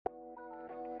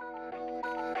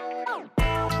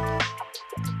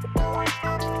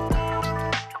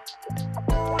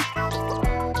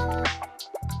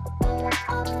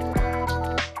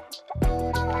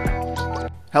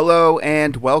Hello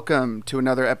and welcome to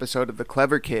another episode of The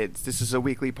Clever Kids. This is a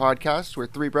weekly podcast where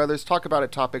three brothers talk about a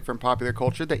topic from popular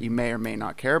culture that you may or may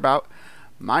not care about.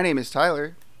 My name is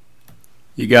Tyler.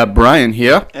 You got Brian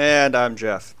here. And I'm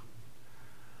Jeff.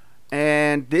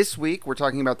 And this week we're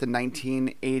talking about the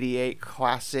 1988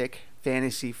 classic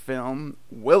fantasy film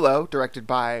Willow, directed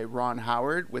by Ron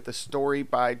Howard, with a story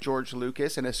by George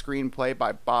Lucas and a screenplay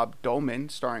by Bob Dolman,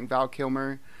 starring Val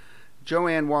Kilmer,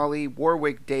 Joanne Whalley,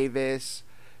 Warwick Davis,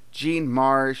 Gene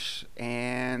Marsh,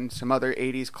 and some other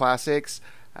 80s classics.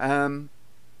 Who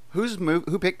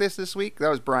picked this week? That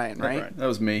was Brian, right? Brian. That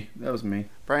was me.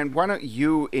 Brian, why don't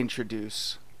you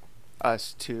introduce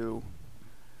us to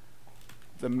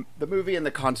the movie and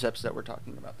the concepts that we're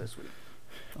talking about this week?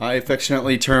 I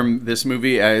affectionately term this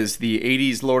movie as the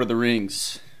 80s Lord of the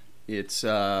Rings. It's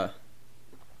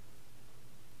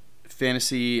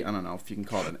fantasy. I don't know if you can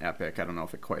call it an epic. I don't know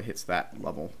if it quite hits that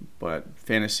level, but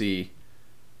fantasy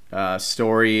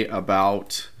story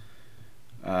about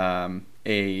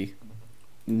a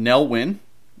Nelwyn,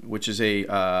 which is a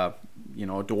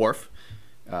dwarf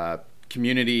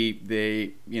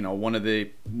community. One of the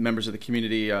members of the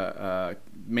community,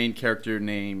 main character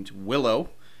named Willow,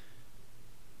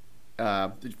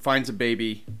 finds a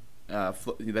baby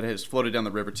that has floated down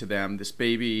the river to them. This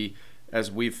baby, as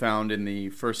we've found in the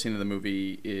first scene of the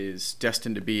movie, is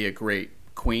destined to be a great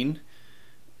queen,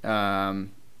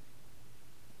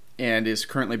 and is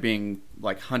currently being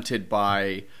hunted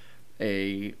by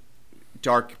a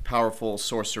dark, powerful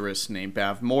sorceress named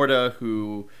Bavmorda,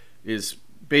 who is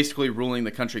basically ruling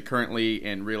the country currently,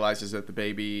 and realizes that the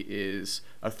baby is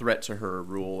a threat to her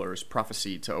rule, or is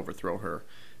prophesied to overthrow her.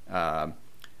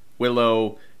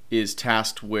 Willow is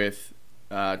tasked with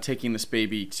taking this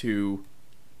baby to...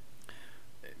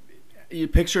 You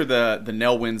picture the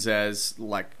Nelwyns as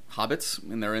like hobbits,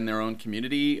 and they're in their own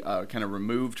community, kind of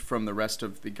removed from the rest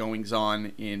of the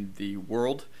goings-on in the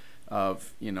world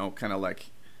of,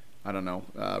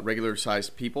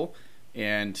 regular-sized people.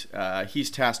 And he's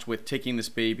tasked with taking this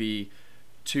baby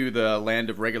to the land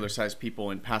of regular-sized people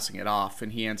and passing it off,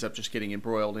 and he ends up just getting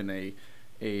embroiled in a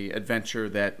adventure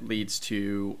that leads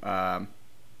to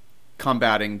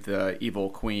combating the evil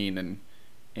queen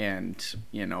and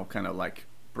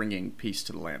bringing peace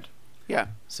to the land. Yeah.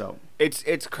 So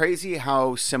it's crazy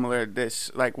how similar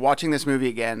this, watching this movie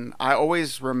again, I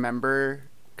always remember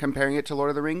comparing it to Lord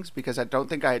of the Rings, because I don't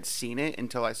think I had seen it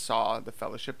until I saw The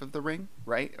Fellowship of the Ring,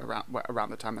 right?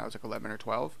 Around the time that I was 11 or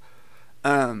 12.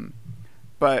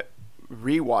 But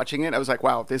rewatching it, I was like,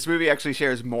 wow, this movie actually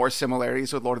shares more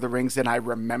similarities with Lord of the Rings than I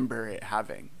remember it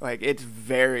having. It's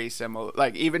very similar.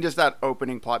 Even just that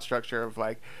opening plot structure of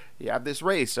you have this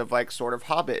race of sort of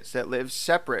hobbits that live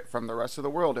separate from the rest of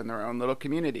the world in their own little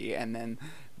community, and then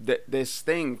this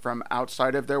thing from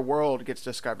outside of their world gets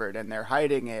discovered, and they're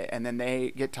hiding it, and then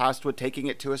they get tasked with taking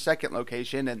it to a second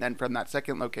location, and then from that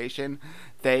second location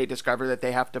they discover that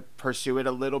they have to pursue it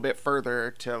a little bit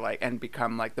further to and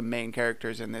become the main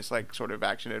characters in this sort of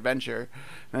action adventure.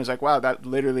 And I was like, wow, that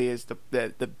literally is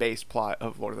the base plot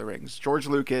of Lord of the Rings. George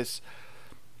Lucas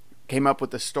came up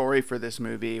with the story for this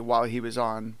movie while he was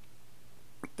on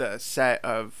the set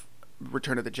of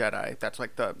Return of the Jedi. That's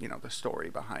the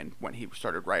story behind when he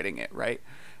started writing it, right?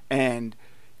 And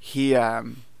he I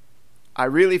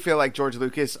really feel like George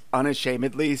Lucas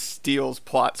unashamedly steals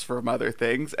plots from other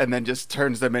things and then just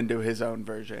turns them into his own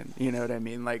version. You know what I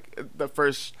mean? The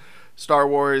first Star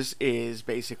Wars is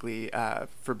basically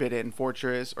Forbidden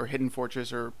Fortress or Hidden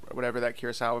Fortress or whatever that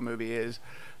Kurosawa movie is.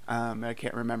 I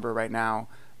can't remember right now.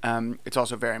 It's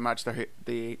also very much the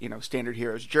standard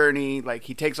hero's journey.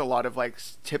 He takes a lot of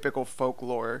typical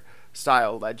folklore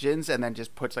style legends and then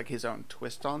just puts his own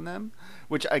twist on them,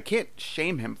 which I can't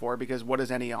shame him for, because what does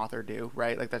any author do,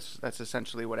 right? That's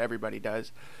essentially what everybody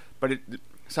does. But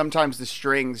sometimes the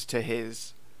strings to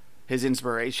his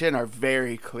inspiration are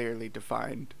very clearly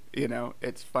defined.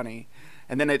 It's funny.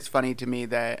 And then it's funny to me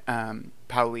that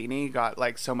Paolini got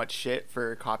so much shit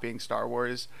for copying Star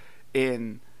Wars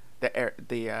in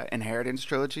the Inheritance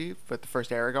trilogy with the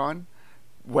first Aragon,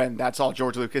 when that's all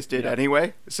George Lucas did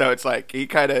anyway. So it's he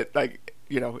kind of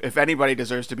if anybody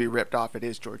deserves to be ripped off, it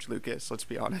is George Lucas. Let's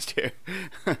be honest here.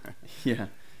 Yeah.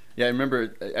 I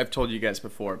remember, I've told you guys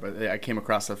before, but I came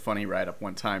across a funny write-up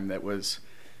one time that was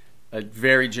a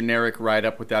very generic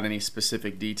write-up without any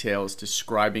specific details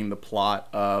describing the plot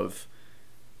of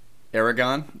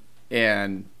Aragon,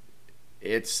 and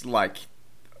it's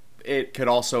it could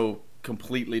also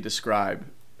completely describe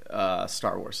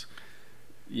Star Wars,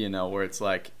 where it's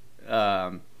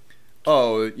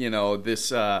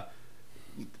this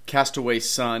castaway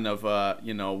son of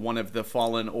one of the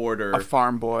fallen order, a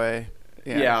farm boy,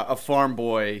 Yeah, a farm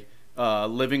boy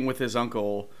living with his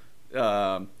uncle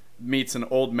meets an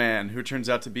old man who turns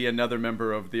out to be another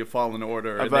member of the Fallen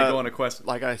Order, and they go on a quest.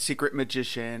 Like a secret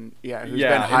magician, who's been hiding.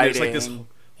 And there's like this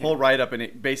whole write-up, and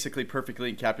it basically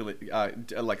perfectly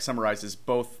summarizes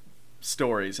both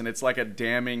stories, and it's like a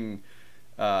damning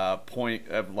point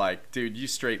of like, dude, you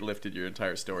straight lifted your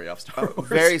entire story off Star Wars.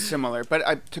 Very similar,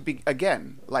 but to be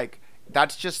again, like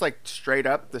that's just like straight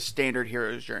up the standard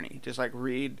hero's journey. Just like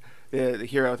read the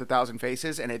Hero with 1,000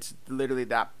 Faces, and it's literally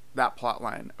that plot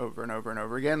line over and over and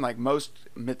over again. Like most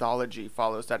mythology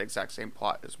follows that exact same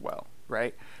plot as well,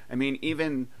 right? I mean,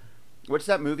 even what's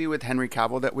that movie with Henry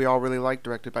Cavill that we all really like,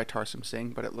 directed by Tarsem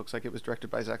Singh, but it looks like it was directed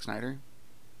by Zack Snyder?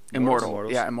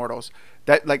 Immortals. Yeah, Immortals.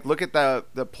 That, like, look at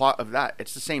the plot of that.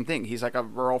 It's the same thing. He's like a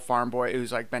rural farm boy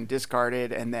who's like been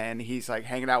discarded, and then he's like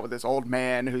hanging out with this old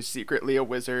man who's secretly a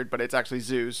wizard, but it's actually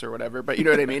Zeus or whatever. But you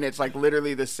know what I mean? It's like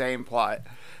literally the same plot.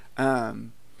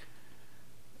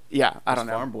 Yeah, I don't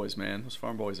know. Farm boys, man. Those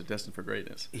farm boys are destined for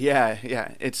greatness. Yeah.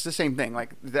 It's the same thing.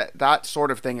 Like that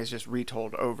sort of thing is just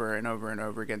retold over and over and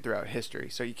over again throughout history.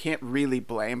 So you can't really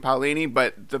blame Paolini,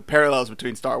 but the parallels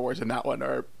between Star Wars and that one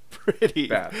are pretty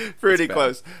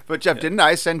close. But Jeff, didn't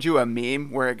I send you a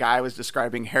meme where a guy was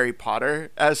describing Harry Potter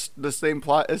as the same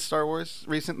plot as Star Wars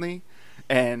recently?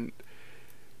 And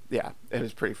yeah, it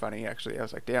was pretty funny, actually. I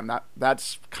was like, damn,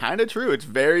 that's kind of true. It's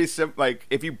very simple. Like,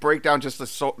 if you break down just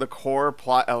the core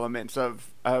plot elements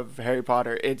of Harry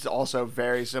Potter, it's also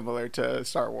very similar to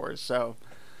Star Wars. So,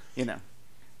 you know.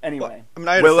 Anyway, well,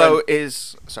 I mean, Willow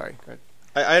is... Sorry, go ahead.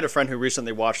 I had a friend who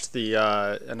recently watched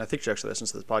and I think she actually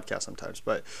listens to this podcast sometimes,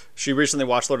 but she recently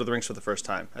watched Lord of the Rings for the first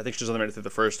time. I think she's only made it through the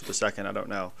first or the second, I don't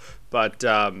know. But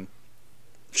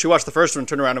she watched the first one,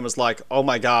 turned around and was like, oh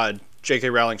my god, J.K.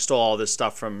 Rowling stole all this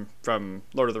stuff from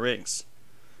Lord of the Rings.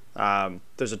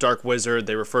 There's a dark wizard,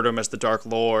 they refer to him as the Dark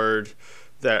Lord,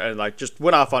 and like just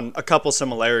went off on a couple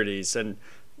similarities. And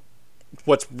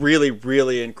what's really,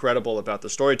 really incredible about the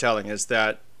storytelling is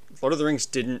that Lord of the Rings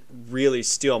didn't really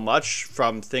steal much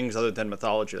from things other than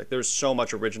mythology. Like there's so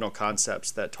much original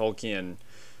concepts that Tolkien...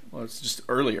 Well, it's just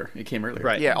earlier. It came earlier.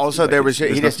 Right. Yeah, also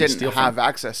he just didn't have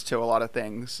access to a lot of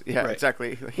things. Yeah, right.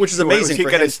 Exactly. Which is amazing for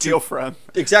him to steal from.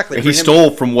 Exactly. He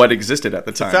stole from what existed at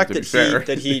the time, the fact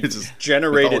that he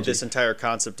generated this entire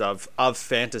concept of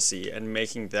fantasy and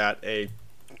making that a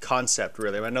concept,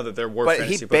 really. I know that there were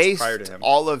fantasy books prior to him.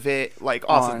 All of it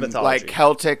off of mythology. Like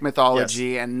Celtic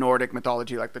mythology and Nordic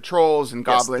mythology, like the trolls and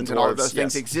goblins and all of those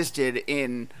things existed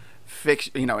in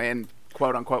fiction, in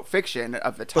quote unquote fiction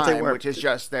of the time, which is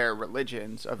just their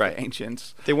religions of the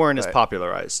ancients. They weren't as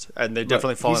popularized, and they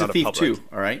definitely fallen out of public. He's a thief too,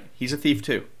 all right? He's a thief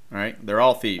too, all right? They're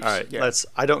all thieves. All right,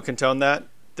 I don't condone that.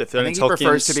 I think he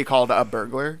prefers to be called a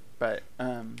burglar, but...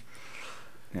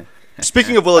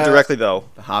 Speaking of Willow directly, though...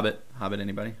 The Hobbit,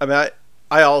 anybody? I mean,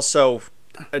 I also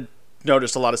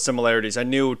noticed a lot of similarities. I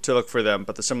knew to look for them,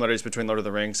 but the similarities between Lord of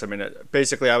the Rings, I mean,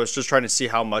 basically I was just trying to see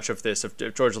how much of this, if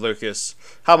George Lucas,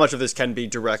 how much of this can be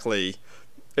directly,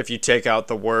 if you take out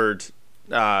the word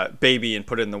baby and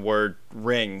put in the word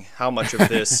ring, how much of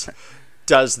this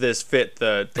does this fit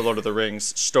the Lord of the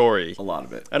Rings story? A lot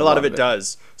of it. And a lot of it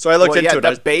does. So I looked into it.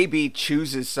 The baby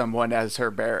chooses someone as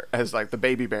her bearer, as like the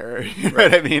baby bearer. You know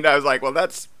what I mean? I was like, well,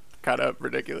 that's kind of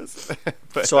ridiculous.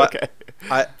 But so okay.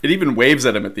 It even waves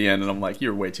at him at the end, and I'm like,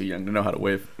 you're way too young to know how to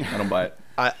wave. I don't buy it.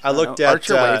 I looked at...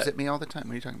 Archer waves at me all the time.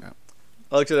 What are you talking about?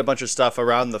 I looked at a bunch of stuff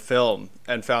around the film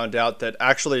and found out that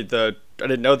actually I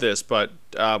didn't know this, but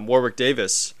Warwick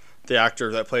Davis, the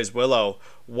actor that plays Willow,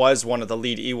 was one of the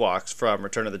lead Ewoks from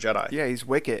Return of the Jedi. Yeah, he's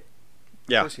Wicket.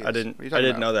 Yeah, I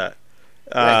didn't know that.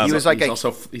 He was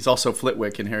he's also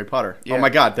Flitwick in Harry Potter. Yeah. Oh my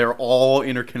God, they're all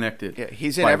interconnected. Yeah,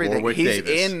 he's in everything. He's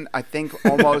in, I think,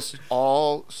 almost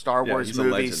all Star Wars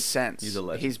movies since. He's a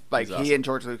legend. He's like awesome. He and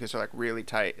George Lucas are like really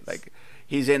tight. Like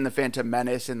he's in the Phantom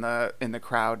Menace in the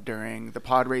crowd during the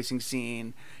pod racing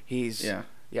scene. He's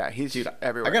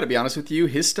everywhere. I got to be honest with you,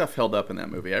 his stuff held up in that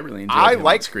movie. I really enjoyed him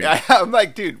on screen. I'm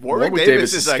like, dude, Warwick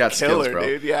Davis is a killer, skills,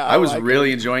 dude. Yeah, I was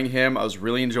really enjoying him. I was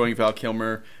really enjoying Val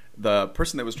Kilmer. The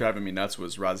person that was driving me nuts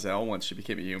was Rozelle once she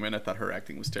became a human. I thought her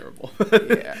acting was terrible.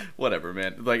 Yeah. Whatever,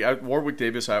 man. Like Warwick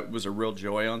Davis was a real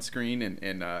joy on screen,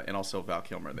 and also Val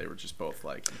Kilmer. They were just both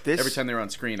like every time they were on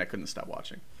screen, I couldn't stop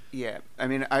watching. Yeah, I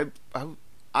mean, I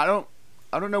don't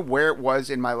know where it was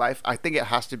in my life. I think it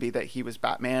has to be that he was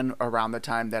Batman around the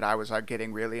time that I was like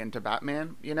getting really into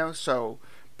Batman, So,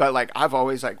 but like I've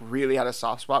always like really had a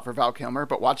soft spot for Val Kilmer.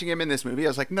 But watching him in this movie, I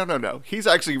was like, no, he's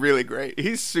actually really great.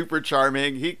 He's super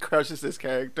charming. He crushes this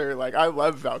character. Like I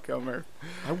love Val Kilmer.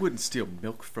 I wouldn't steal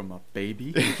milk from a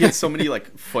baby. He had so many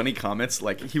like funny comments.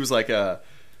 Like he was like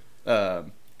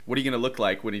what are you going to look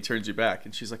like when he turns you back?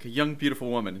 And she's like, a young, beautiful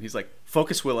woman. And he's like,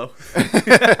 focus, Willow.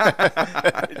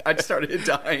 I started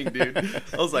dying, dude.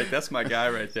 I was like, that's my guy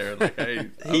right there. Like, I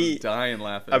was dying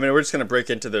laughing. I mean, we're just going to break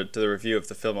into the review of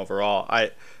the film overall.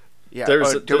 Yeah.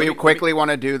 Do we quickly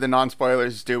want to do the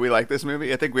non-spoilers? Do we like this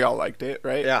movie? I think we all liked it,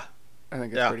 right? Yeah. I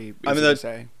think it's pretty easy to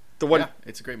say. The one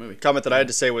it's a great movie. Comment that I had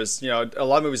to say was, a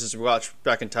lot of movies as we watch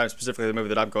back in time, specifically the movie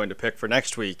that I'm going to pick for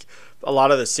next week, a lot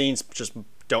of the scenes just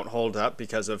don't hold up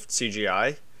because of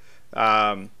CGI.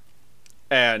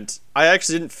 And I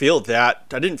actually didn't feel that.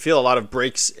 I didn't feel a lot of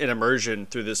breaks in immersion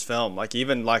through this film. Like,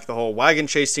 even like the whole wagon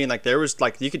chase scene, like there was,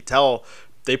 like, you could tell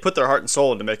they put their heart and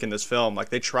soul into making this film. Like,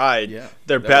 they tried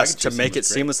their best to make it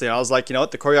seamlessly. And I was like, you know what?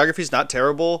 The choreography's not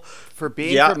terrible. For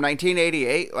being from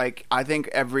 1988, like, I think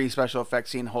every special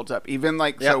effects scene holds up. Even,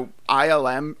 like, so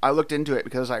ILM, I looked into it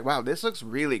because I was like, wow, this looks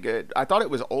really good. I thought it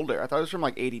was older. I thought it was from,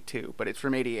 like, 82, but it's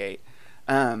from 88.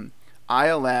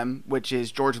 ILM, which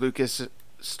is George Lucas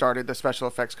started the special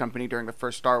effects company during the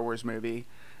first Star Wars movie.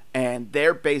 And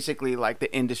they're basically like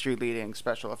the industry-leading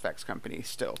special effects company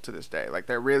still to this day. Like,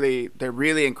 they're really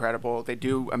incredible. They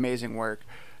do amazing work.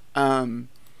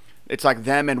 It's like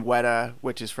them and Weta,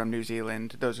 which is from New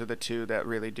Zealand. Those are the two that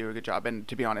really do a good job. And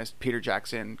to be honest, Peter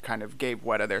Jackson kind of gave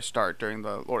Weta their start during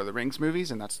the Lord of the Rings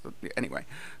movies, and anyway,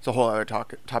 it's a whole other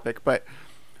topic. But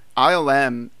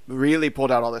ILM really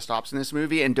pulled out all the stops in this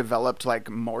movie and developed like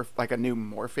a new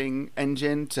morphing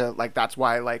engine to, like, that's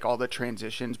why, like, all the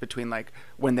transitions between, like,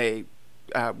 when they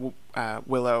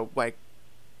Willow, like,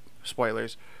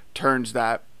 spoilers, turns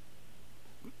that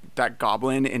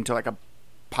goblin into like a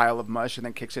pile of mush and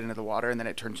then kicks it into the water, and then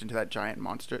it turns into that giant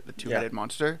monster, the two-headed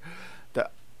monster, the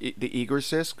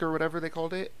Egresisk or whatever they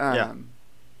called it.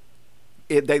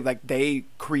 They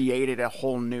created a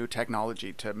whole new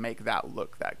technology to make that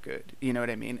look that good. You know what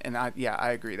I mean? And I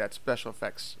agree that special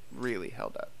effects really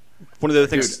held up. One of the other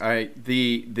things,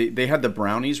 they had the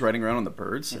brownies riding around on the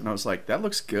birds, and I was like, that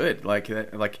looks good. Like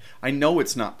I know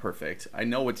it's not perfect. I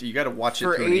know you got to watch it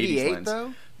through an 80s lens.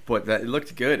 Though? But it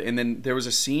looked good. And then there was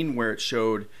a scene where it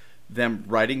showed them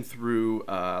riding through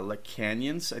like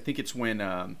canyons. I think it's when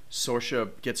Sorsha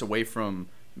gets away from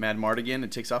Mad Mardigan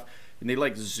and takes off. And they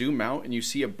like zoom out and you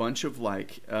see a bunch of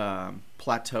like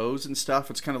plateaus and stuff.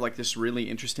 It's kind of like this really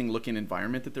interesting looking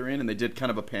environment that they're in. And they did kind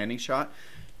of a panning shot,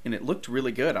 and it looked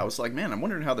really good. I was like, man, I'm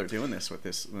wondering how they're doing this with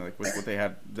what they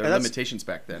had, their limitations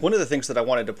back then. One of the things that I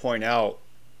wanted to point out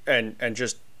and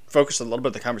just focus a little bit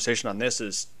of the conversation on this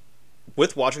is,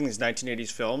 with watching these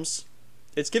 1980s films,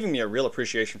 it's giving me a real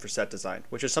appreciation for set design,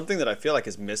 which is something that I feel like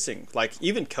is missing. Like,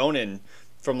 even Conan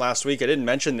from last week, I didn't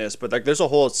mention this, but like there's a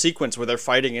whole sequence where they're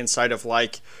fighting inside of,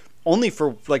 like, only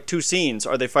for like 2 scenes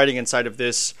are they fighting inside of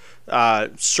this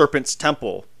serpent's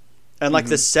temple, and like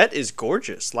the set is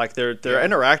gorgeous. Like they're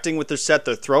interacting with their set,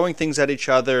 they're throwing things at each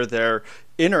other, they're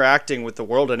interacting with the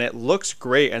world, and it looks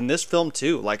great. And this film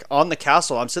too, like on the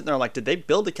castle, I'm sitting there like, did they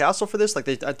build a castle for this? Like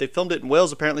they filmed it in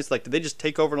Wales apparently. So like, did they just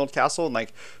take over an old castle and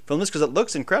like film this? Because it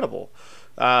looks incredible.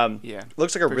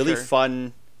 Looks like a really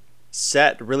fun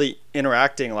set, really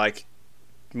interacting, like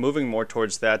moving more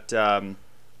towards that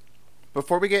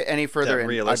before we get any further in,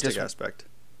 realistic aspect.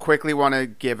 Quickly want to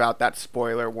give out that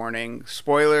spoiler warning.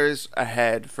 Spoilers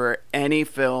ahead for any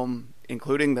film,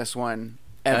 including this one,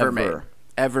 ever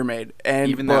made.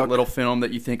 And even that little film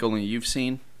that you think only you've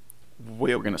seen,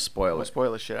 we're going to spoil it. We'll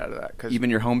spoil the shit out of that. Cause even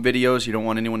your home videos you don't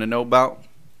want anyone to know about,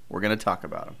 we're going to talk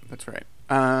about them. That's right.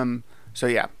 So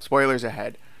yeah, spoilers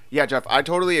ahead. Yeah, Jeff, I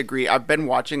totally agree. I've been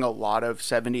watching a lot of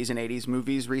 70s and 80s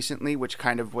movies recently, which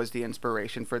kind of was the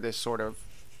inspiration for this sort of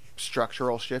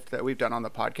structural shift that we've done on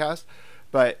the podcast.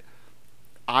 But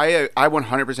I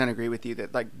 100% agree with you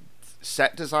that, like,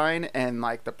 set design and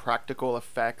like the practical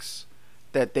effects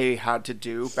that they had to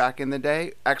do back in the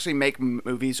day actually make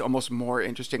movies almost more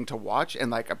interesting to watch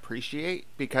and like appreciate.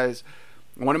 Because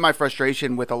one of my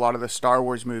frustration with a lot of the Star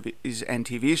Wars movies and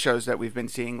TV shows that we've been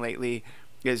seeing lately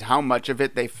is how much of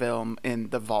it they film in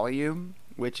the volume,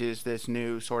 which is this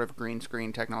new sort of green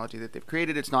screen technology that they've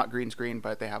created. It's not green screen,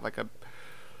 but they have like a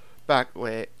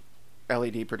backlit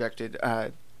LED projected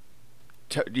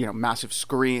massive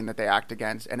screen that they act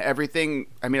against, and everything.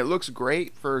 I mean, it looks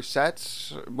great for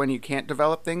sets when you can't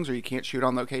develop things or you can't shoot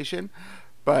on location,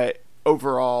 but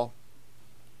overall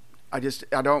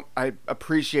I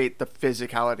appreciate the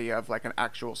physicality of like an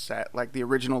actual set. Like the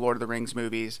original Lord of the Rings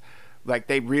movies, like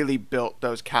they really built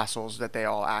those castles that they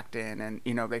all act in, and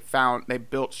they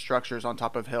built structures on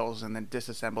top of hills and then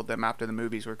disassembled them after the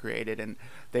movies were created, and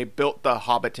they built the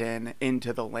Hobbiton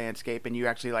into the landscape, and you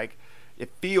actually like,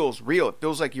 it feels real. It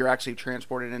feels like you're actually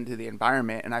transported into the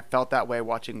environment. And I felt that way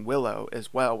watching Willow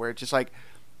as well, where it's just like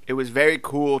it was very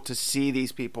cool to see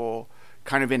these people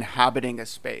kind of inhabiting a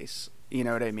space, you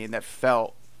know what I mean, that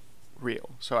felt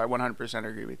real. So I 100%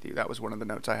 agree with you. That was one of the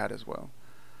notes I had as well.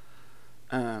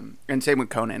 And same with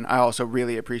Conan. I also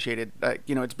really appreciated,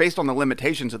 you know, it's based on the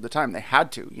limitations of the time. They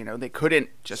had to, you know, they couldn't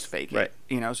just fake it, Right.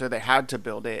 you know, so they had to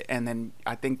build it. And then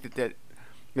I think that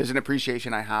there's an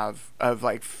appreciation I have of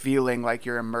like feeling like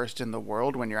you're immersed in the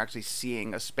world when you're actually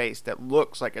seeing a space that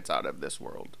looks like it's out of this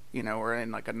world, you know, or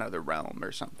in like another realm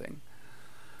or something.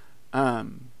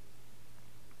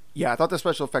 Yeah, I thought the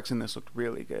special effects in this looked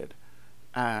really good.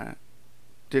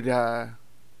 Did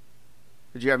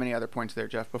you have any other points there,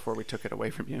 Jeff, before we took it away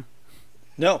from you?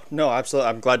 No, absolutely.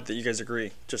 I'm glad that you guys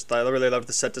agree. Just, I really loved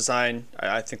the set design.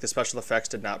 I think the special effects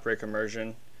did not break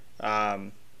immersion.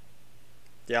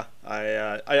 Yeah,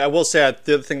 I will say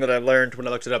the other thing that I learned when I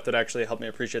looked it up that actually helped me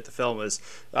appreciate the film is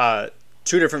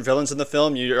two different villains in the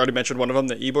film. You already mentioned one of them,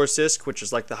 the Ybor Sisk, which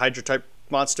is like the Hydra-type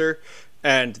monster,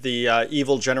 and the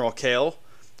evil General Kale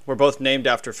were both named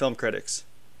after film critics.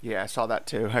 Yeah, I saw that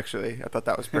too, actually. I thought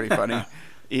that was pretty funny.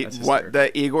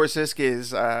 The Igor Sisk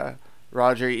is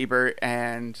Roger Ebert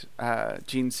and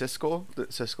Gene Siskel,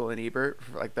 Siskel and Ebert,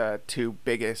 like the two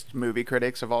biggest movie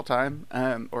critics of all time,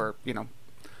 or, you know,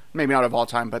 maybe not of all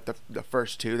time, but the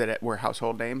first two that were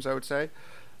household names, I would say.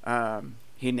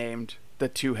 He named the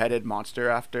two-headed monster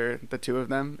after the two of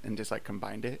them and just like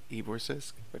combined it, Igor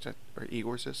Sisk, or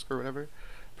Igor Sisk or whatever.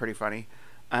 Pretty funny.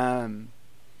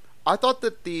 I thought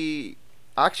that the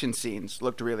action scenes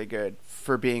looked really good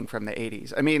for being from the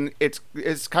 80s. I mean, it's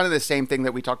kind of the same thing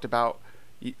that we talked about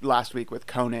last week with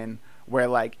Conan, where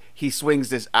like he swings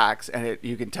this axe and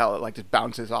you can tell it like just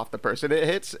bounces off the person it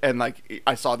hits. And like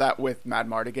I saw that with Mad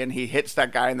Mardigan. He hits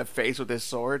that guy in the face with his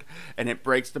sword and it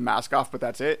breaks the mask off, but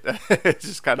that's it. It's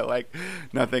just kind of like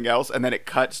nothing else. And then it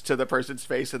cuts to the person's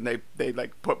face and they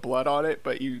like put blood on it,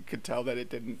 but you could tell that it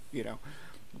didn't, you know.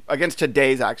 Against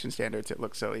today's action standards, it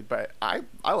looks silly, but I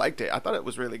liked it. I thought it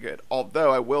was really good.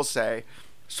 Although I will say,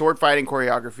 sword fighting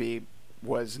choreography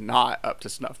was not up to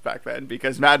snuff back then,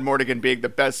 because Mad Mortigan being the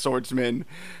best swordsman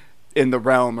in the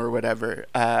realm or whatever,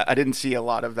 I didn't see a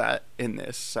lot of that in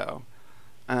this. So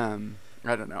I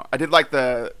don't know. I did like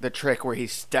the trick where he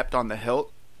stepped on the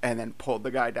hilt and then pulled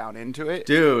the guy down into it.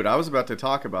 Dude, I was about to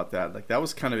talk about that. Like, that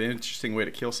was kind of an interesting way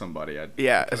to kill somebody. I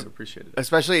kind of appreciated it.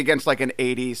 Especially against, like, an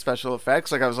 80s special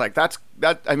effects. Like, I was like,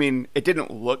 I mean, it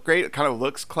didn't look great. It kind of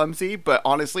looks clumsy. But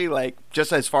honestly, like,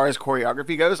 just as far as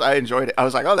choreography goes, I enjoyed it. I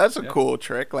was like, oh, that's a cool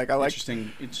trick. Like, I like...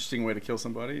 Interesting way to kill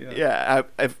somebody. Yeah,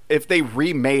 if they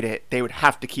remade it, they would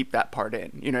have to keep that part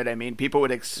in. You know what I mean? People would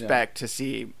expect to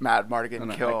see Mad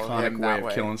Mardigan kill him that way.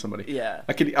 Of killing somebody. Yeah.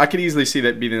 I could easily see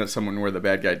that being someone where the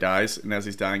bad guy dies, and as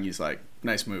he's dying, he's like,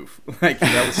 nice move. Like,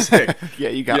 that was sick. Yeah,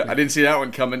 you got me. I didn't see that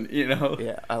one coming, you know?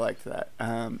 Yeah, I liked that.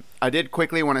 I did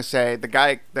quickly want to say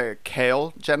the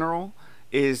Kale general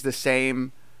is the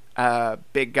same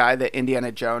big guy that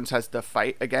Indiana Jones has the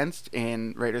fight against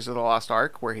in Raiders of the Lost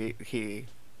Ark, where the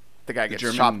guy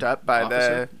gets chopped up by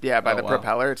officer? the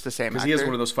propeller. It's the same actor. Because he has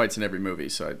one of those fights in every movie,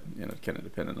 so kind of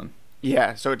dependent on...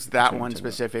 Yeah, so it's that one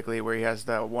specifically where he has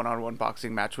the one-on-one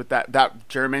boxing match with that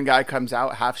German guy comes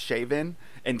out half shaven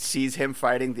and sees him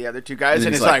fighting the other two guys,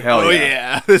 and it's like, oh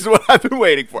yeah, this is what I've been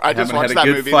waiting for. I just watched that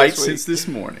movie fight this week. since this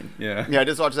morning. Yeah, I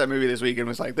just watched that movie this week and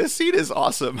was like, this scene is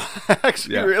awesome. I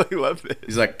actually really love this.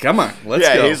 He's like, come on, let's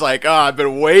go. Yeah, he's like, oh, I've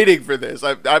been waiting for this.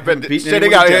 I've been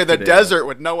sitting out here in the desert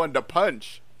with no one to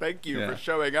punch. Thank you for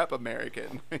showing up,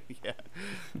 American. Yeah,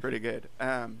 pretty good.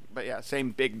 But yeah,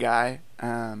 same big guy.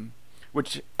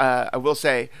 Which I will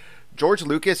say, George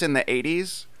Lucas in the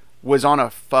 80s was on a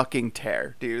fucking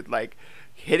tear, dude. Like,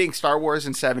 hitting Star Wars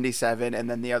in 77 and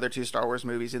then the other two Star Wars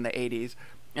movies in the 80s,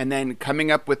 and then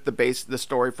coming up with the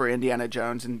story for Indiana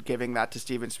Jones and giving that to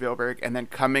Steven Spielberg, and then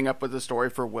coming up with the story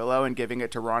for Willow and giving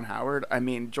it to Ron Howard. I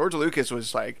mean, George Lucas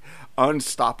was, like,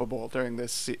 unstoppable during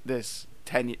this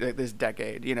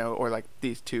decade, you know, or, like,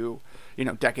 these two, you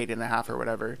know, decade and a half or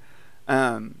whatever.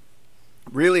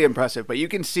 Really impressive, but you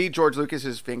can see George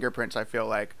Lucas's fingerprints, I feel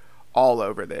like, all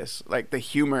over this. Like, the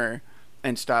humor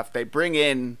and stuff. They bring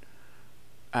in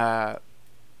Dolman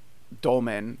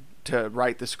to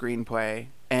write the screenplay,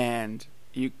 and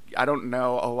I don't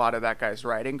know a lot of that guy's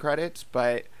writing credits,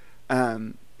 but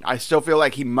I still feel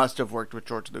like he must have worked with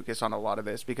George Lucas on a lot of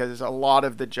this, because a lot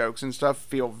of the jokes and stuff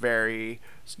feel very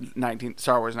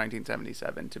Star Wars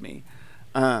 1977 to me.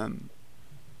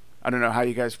 I don't know how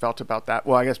you guys felt about that.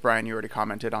 Well, I guess Brian, you already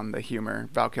commented on the humor.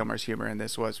 Val Kilmer's humor in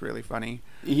this was really funny.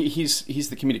 He's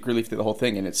the comedic relief through the whole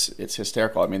thing, and it's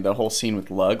hysterical. I mean, the whole scene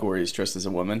with Lug where he's dressed as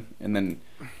a woman, and then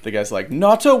the guy's like,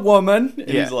 "Not a woman," and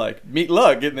he's like, "Meet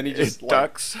Lug," and then he just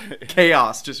ducks.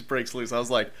 Chaos just breaks loose. I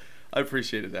was like, I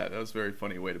appreciated that. That was a very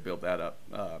funny way to build that up.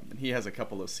 And he has a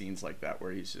couple of scenes like that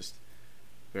where he's just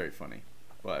very funny.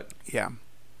 But yeah.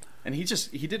 And he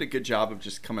did a good job of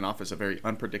just coming off as a very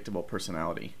unpredictable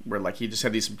personality, where like he just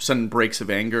had these sudden breaks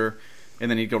of anger, and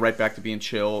then he'd go right back to being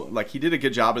chill. Like he did a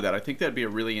good job of that. I think that'd be a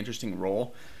really interesting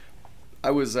role.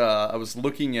 I was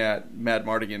looking at Mad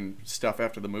Mardigan stuff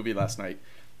after the movie last night,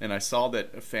 and I saw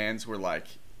that fans were like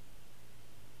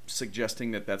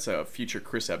suggesting that that's a future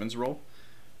Chris Evans role.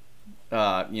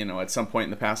 At some point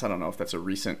in the past, I don't know if that's a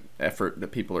recent effort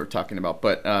that people are talking about,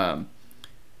 but.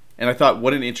 And I thought,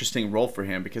 what an interesting role for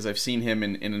him, because I've seen him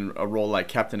in a role like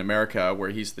Captain America, where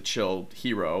he's the chill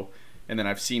hero. And then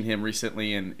I've seen him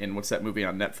recently in what's that movie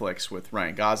on Netflix with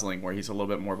Ryan Gosling, where he's a little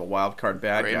bit more of a wild card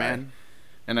bad guy. Man.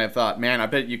 And I thought, man, I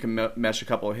bet you can mesh a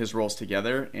couple of his roles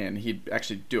together, and he'd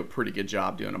actually do a pretty good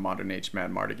job doing a modern age Mad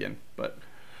Mardigan. But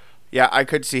yeah, I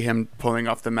could see him pulling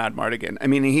off the Mad Mardigan. I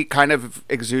mean, he kind of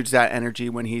exudes that energy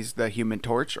when he's the Human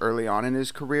Torch early on in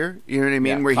his career. You know what I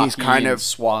mean? Yeah, where he's kind of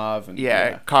suave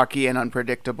and cocky and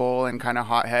unpredictable and kind of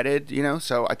hot-headed.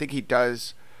 So I think he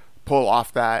does pull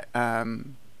off that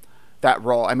that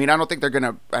role. I mean, I don't think they're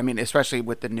gonna. I mean, especially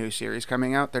with the new series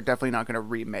coming out, they're definitely not gonna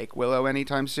remake Willow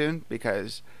anytime soon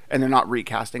and they're not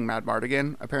recasting Mad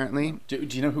Mardigan apparently. Do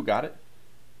you know who got it?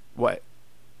 What?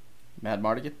 Mad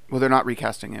Mardigan? Well, they're not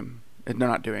recasting him. They're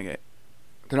not doing it.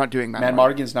 They're not doing Mad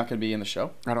Mardigan's not going to be in the show?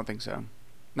 I don't think so.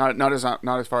 Not as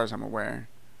far as I'm aware.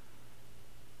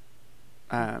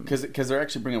 Because they're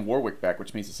actually bringing Warwick back,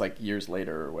 which means it's like years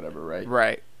later or whatever, right?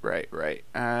 Right.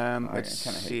 Let's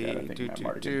see. I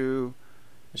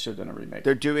should have done a remake.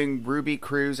 They're doing Ruby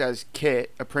Cruz as Kit,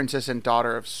 a princess and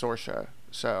daughter of Sorsha.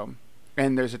 So,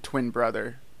 and there's a twin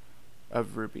brother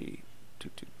of Ruby.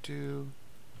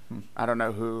 I don't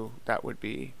know who that would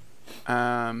be.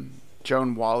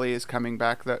 Joan Wally is coming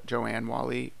back. Joanne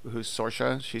Wally, who's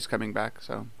Sorsha, she's coming back.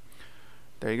 So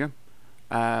there you go.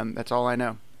 That's all I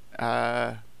know.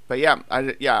 But yeah,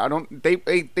 I don't.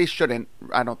 They shouldn't.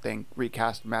 I don't think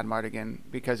recast Mad Mardigan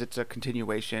because it's a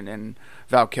continuation and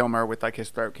Val Kilmer with like his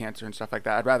throat cancer and stuff like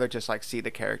that. I'd rather just like see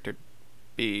the character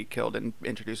be killed and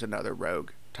introduce another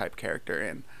rogue type character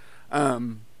in.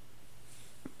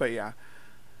 But yeah.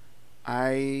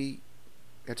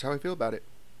 That's how I feel about it.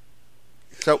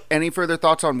 So, any further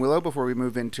thoughts on Willow before we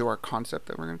move into our concept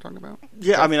that we're going to talk about?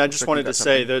 Yeah, I mean, I just wanted to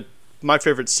say that my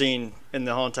favorite scene in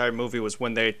the whole entire movie was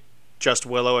when just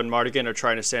Willow and Mardigan are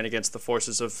trying to stand against the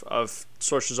forces of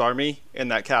Sorsha's army in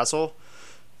that castle.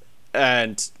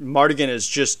 And Mardigan is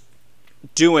just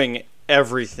doing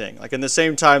everything. Like, in the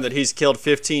same time that he's killed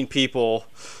 15 people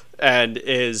and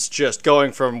is just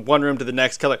going from one room to the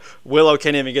next. Willow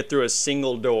can't even get through a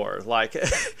single door. Like,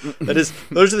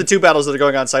 those are the two battles that are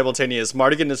going on simultaneous.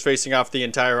 Mardigan is facing off the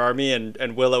entire army,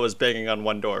 and Willow is banging on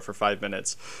one door for 5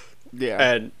 minutes. Yeah.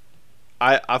 And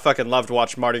I fucking loved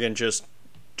watching Mardigan just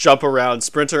jump around,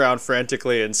 sprint around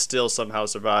frantically, and still somehow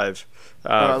survive.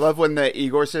 I love when the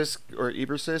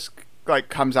Ebersisk like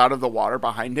comes out of the water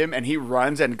behind him and he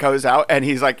runs and goes out and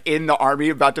he's like in the army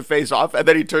about to face off, and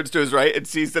then he turns to his right and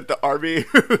sees that the army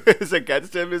who is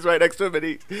against him is right next to him, and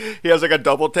he has like a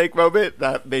double take moment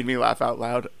that made me laugh out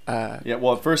loud. Yeah,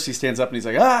 well, at first he stands up and he's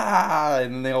like, ah,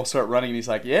 and then they all start running and he's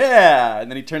like, yeah, and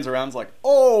then he turns around and is like,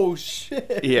 oh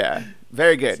shit. Yeah,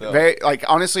 very good. So. Very, like,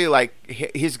 honestly, like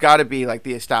he's got to be like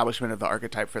the establishment of the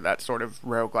archetype for that sort of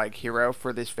roguelike hero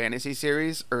for this fantasy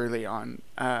series early on.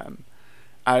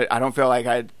 I don't feel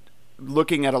like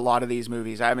looking at a lot of these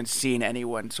movies, I haven't seen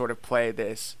anyone sort of play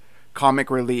this comic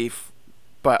relief,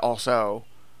 but also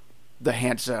the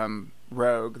handsome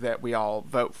rogue that we all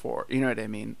vote for. You know what I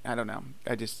mean? I don't know.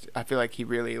 I feel like he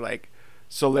really like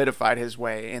solidified his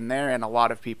way in there, and a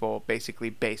lot of people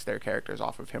basically base their characters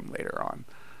off of him later on.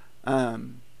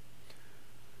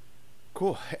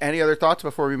 Cool. Any other thoughts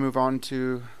before we move on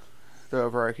to the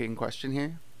overarching question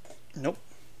here? Nope.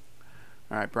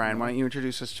 All right, Brian, why don't you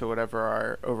introduce us to whatever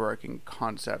our overarching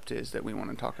concept is that we want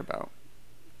to talk about?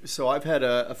 So I've had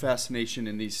a fascination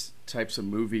in these types of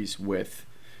movies with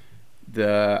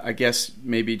I guess,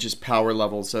 maybe just power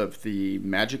levels of the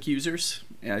magic users.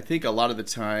 And I think a lot of the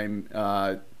time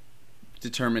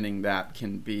determining that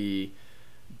can be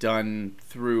done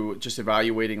through just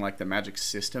evaluating like the magic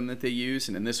system that they use.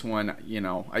 And in this one,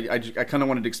 I kind of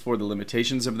wanted to explore the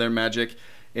limitations of their magic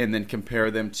and then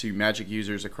compare them to magic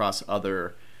users across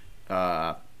other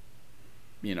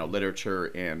literature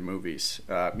and movies.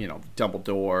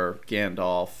 Dumbledore,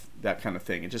 Gandalf, that kind of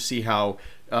thing, and just see how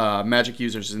magic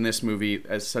users in this movie,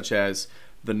 such as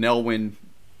the Nelwyn,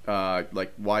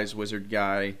 like wise wizard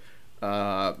guy,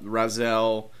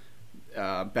 Razel,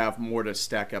 Bavmorda,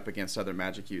 stack up against other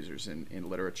magic users in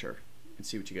literature, and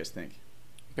see what you guys think.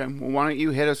 Okay, well, why don't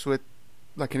you hit us with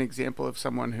like an example of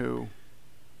someone who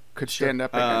could stand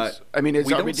up against? I mean,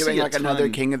 are we doing like another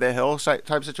King of the Hill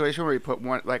type situation where we put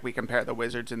one, like we compare the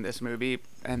wizards in this movie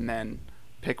and then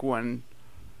pick one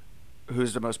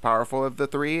who's the most powerful of the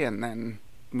three and then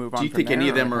move on? Do you think any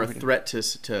of them are a threat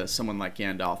to someone like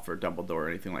Gandalf or Dumbledore or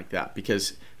anything like that?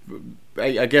 Because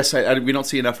I guess we don't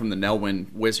see enough from the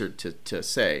Nelwyn wizard to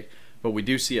say, but we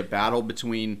do see a battle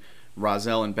between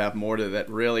Razel and Bavmorda that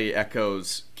really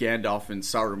echoes Gandalf and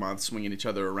Saruman swinging each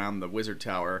other around the wizard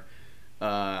tower.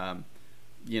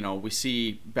 We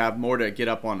see Bavmorda get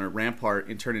up on a rampart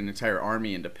and turn an entire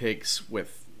army into pigs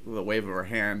with the wave of her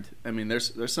hand. I mean,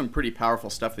 there's some pretty powerful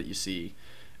stuff that you see.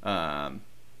 I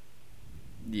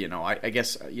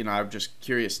guess I'm just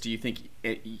curious. Do you think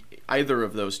either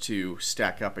of those two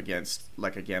stack up against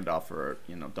like a Gandalf or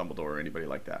Dumbledore or anybody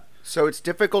like that? So it's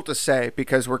difficult to say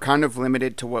because we're kind of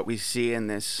limited to what we see in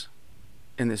this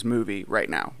movie right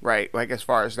now, right? Like as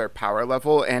far as their power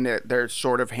level, and they're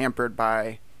sort of hampered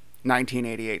by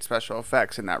 1988 special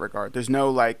effects in that regard. There's no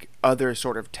like other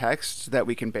sort of texts that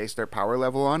we can base their power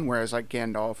level on, whereas like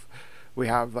Gandalf, we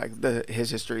have like his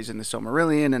histories in the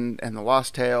Silmarillion and the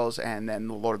Lost Tales, and then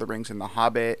the Lord of the Rings and the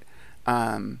Hobbit.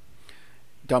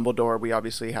 Dumbledore, we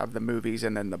obviously have the movies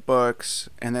and then the books,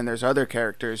 and then there's other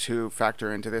characters who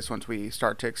factor into this once we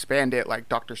start to expand it, like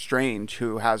Doctor Strange,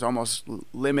 who has almost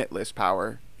limitless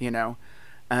power, so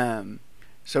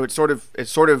it sort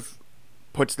of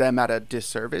puts them at a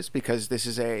disservice because this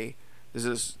is a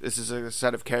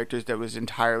set of characters that was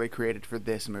entirely created for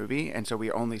this movie, and so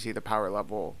we only see the power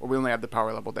level, or we only have the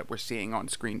power level that we're seeing on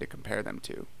screen to compare them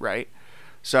to, right?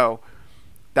 So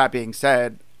that being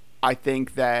said, I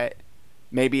think that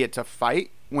maybe it's a fight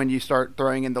when you start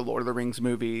throwing in the Lord of the Rings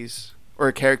movies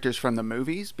or characters from the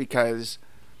movies, because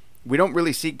we don't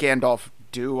really see Gandalf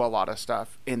do a lot of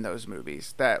stuff in those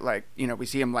movies that, like, we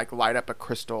see him like light up a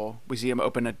crystal, we see him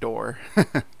open a door,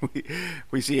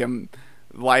 we see him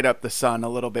light up the sun a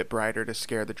little bit brighter to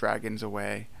scare the dragons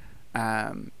away,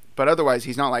 but otherwise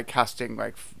he's not like casting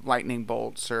like lightning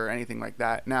bolts or anything like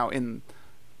that. Now in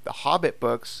the Hobbit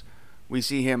books, we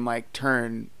see him like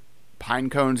turn pine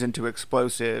cones into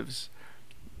explosives.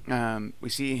 We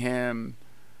see him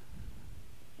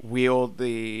wield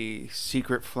the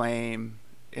secret flame.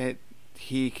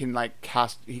 He can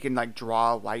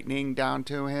draw lightning down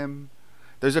to him.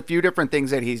 There's a few different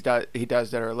things that he does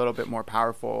that are a little bit more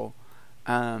powerful.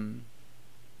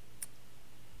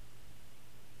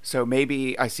 So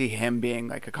maybe I see him being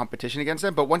like a competition against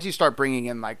them. But once you start bringing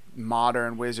in like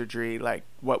modern wizardry, like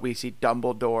what we see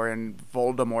Dumbledore and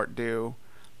Voldemort do,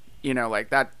 like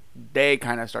that, they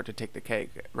kind of start to take the cake,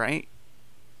 right?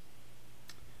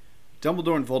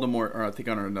 Dumbledore and Voldemort are, I think,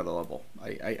 on another level.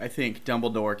 I think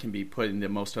Dumbledore can be put into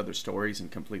most other stories and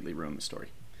completely ruin the story.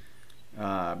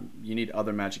 You need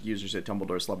other magic users at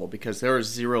Dumbledore's level because there are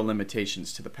zero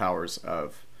limitations to the powers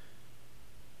of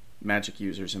magic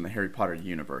users in the Harry Potter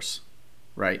universe,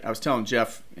 right? I was telling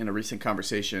Jeff in a recent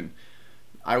conversation,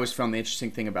 I always found the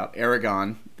interesting thing about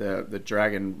Aragon, the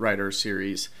Dragon Rider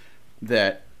series,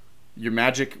 that your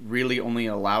magic really only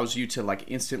allows you to like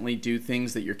instantly do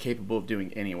things that you're capable of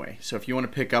doing anyway. So if you want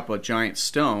to pick up a giant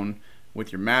stone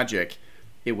with your magic,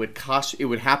 it would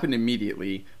happen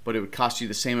immediately, but it would cost you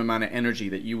the same amount of energy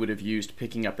that you would have used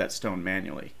picking up that stone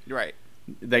manually. Right.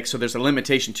 Like, so there's a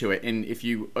limitation to it, and if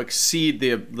you exceed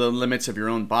the limits of your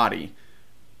own body,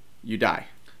 you die.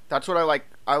 That's what I like.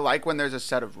 I like when there's a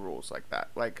set of rules like that.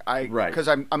 Like right. Because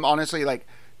I'm honestly like,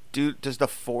 does the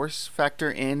Force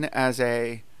factor in as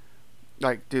a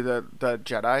like, do the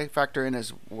Jedi factor in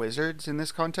as wizards in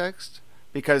this context?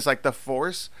 Because like the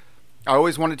Force, I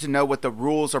always wanted to know what the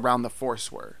rules around the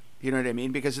Force were. You know what I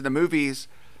mean? Because in the movies,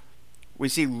 we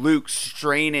see Luke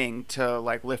straining to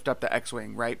like lift up the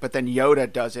X-Wing, right? But then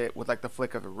Yoda does it with like the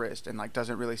flick of a wrist and like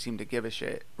doesn't really seem to give a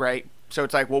shit, right? So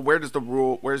it's like, well,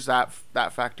 where's that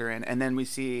factor in? And then we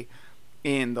see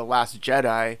in The Last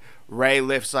Jedi, Rey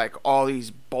lifts like all these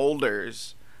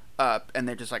boulders up and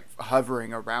they're just like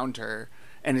hovering around her,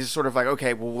 and it's sort of like,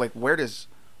 okay, well, like where does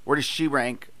she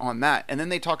rank on that? And then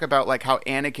they talk about like how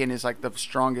Anakin is like the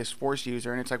strongest Force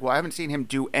user, and it's like, well, I haven't seen him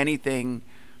do anything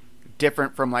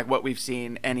different from like what we've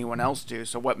seen anyone else do,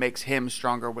 so what makes him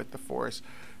stronger with the Force?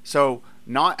 So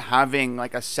not having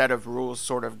like a set of rules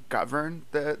sort of govern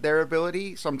their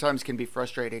ability sometimes can be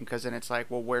frustrating, because then it's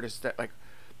like, well, where does that, like,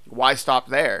 why stop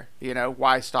there? You know,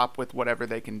 why stop with whatever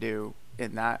they can do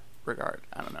in that regard?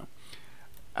 I don't know.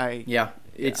 I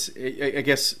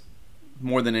guess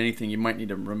more than anything, you might need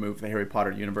to remove the Harry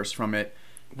Potter universe from it.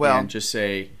 Well, and just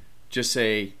say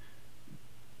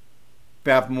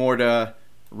Bavmorda,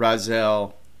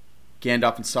 Razel,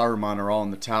 Gandalf, and Saruman are all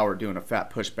in the tower doing a fat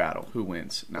push battle. Who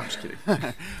wins? No, I'm just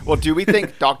kidding. Well, do we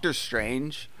think Doctor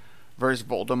Strange versus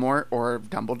Voldemort or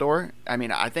Dumbledore? I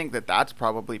mean, I think that's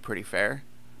probably pretty fair.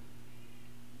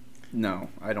 No,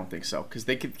 I don't think so. Because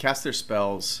they could cast their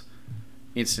spells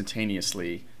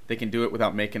instantaneously. They can do it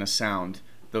without making a sound.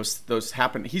 Those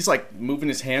happen. He's like moving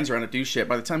his hands around to do shit.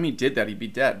 By the time he did that, he'd be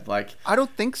dead. Like, I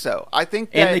don't think so. I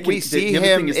think that we see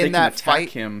him in that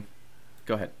fight. Him.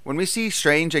 Go ahead. When we see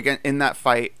Strange again in that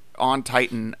fight on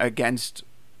Titan against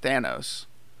Thanos,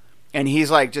 and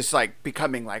he's like just like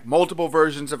becoming like multiple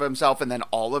versions of himself, and then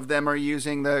all of them are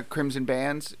using the Crimson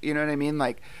Bands. You know what I mean?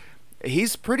 Like,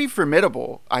 he's pretty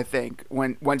formidable, I think,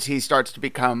 once he starts to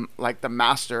become like the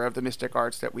master of the mystic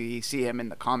arts that we see him in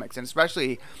the comics, and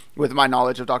especially with my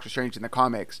knowledge of Doctor Strange in the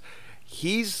comics,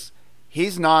 he's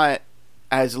not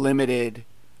as limited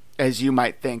as you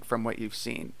might think from what you've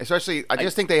seen. Especially, I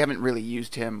just think they haven't really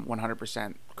used him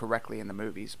 100% correctly in the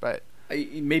movies, but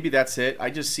maybe that's it. I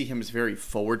just see him as very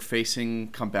forward-facing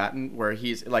combatant, where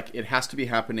he's like, it has to be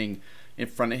happening in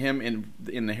front of him.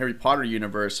 In the Harry Potter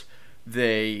universe,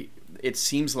 it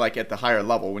seems like at the higher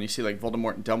level, when you see like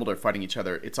Voldemort and Dumbledore fighting each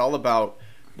other, it's all about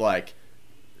like,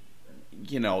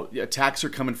 you know, attacks are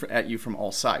coming at you from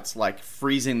all sides, like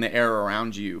freezing the air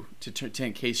around you to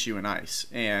encase you in ice,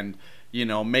 and, you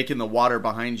know, making the water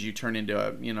behind you turn into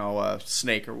a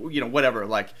snake, or, you know, whatever.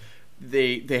 Like,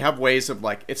 they have ways of,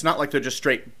 like, it's not like they're just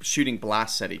straight shooting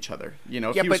blasts at each other. You know,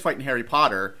 if he was fighting Harry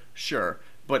Potter, sure,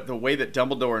 but the way that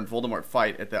Dumbledore and Voldemort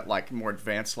fight at that like more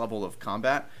advanced level of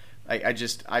combat,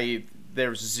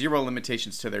 there's zero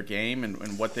limitations to their game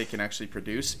and what they can actually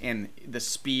produce, and the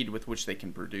speed with which they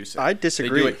can produce it. I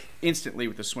disagree. They do it instantly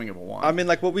with the swing of a wand. I mean,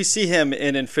 like what we see him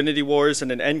in Infinity Wars and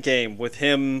in Endgame with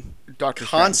him Doctor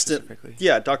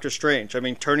Strange. I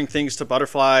mean, turning things to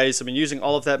butterflies. I mean, using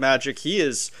all of that magic. He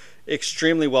is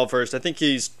extremely well versed. I think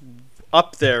he's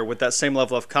up there with that same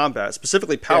level of combat,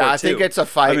 specifically power. Yeah, I think it's a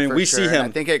fight. I mean, we see him.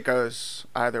 I think it goes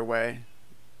either way.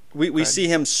 We see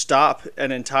him stop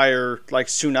an entire like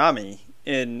tsunami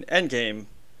in Endgame.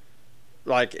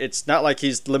 Like, it's not like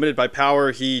he's limited by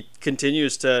power. He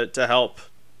continues to help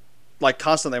like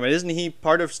constantly. I mean, isn't he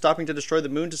part of stopping to destroy the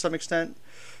moon to some extent?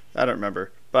 I don't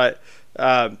remember, but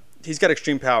he's got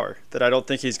extreme power that I don't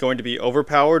think he's going to be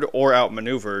overpowered or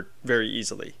outmaneuvered very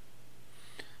easily.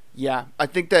 Yeah, I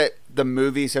think that the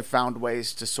movies have found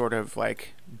ways to sort of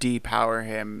like depower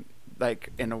him, like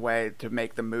in a way to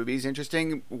make the movies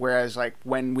interesting, whereas like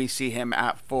when we see him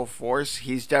at full force,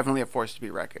 he's definitely a force to be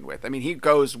reckoned with. I mean, he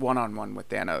goes one-on-one with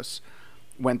Thanos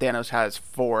when Thanos has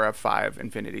 4 of 5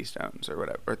 Infinity Stones or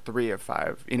whatever, or 3 of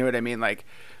 5. You know what I mean? Like,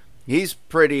 he's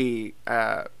pretty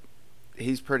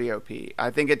OP.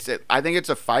 I think it's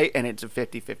a fight, and it's a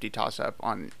 50-50 toss-up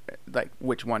on like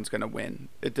which one's going to win.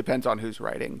 It depends on who's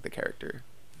writing the character,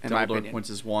 in my opinion. Dumbledore points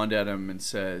his wand at him and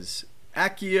says,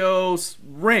 Acio's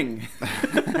ring.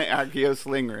 Accio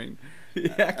sling ring.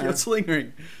 Yeah, Accio sling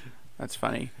ring. That's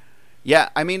funny. Yeah,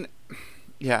 I mean,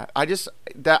 yeah, I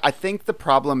think the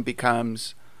problem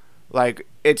becomes like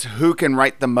it's who can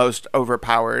write the most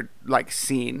overpowered like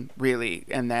scene, really,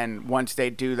 and then once they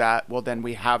do that, well, then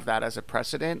we have that as a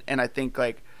precedent. And I think,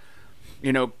 like,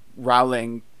 you know,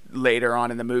 Rowling later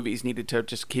on in the movies needed to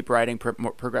just keep writing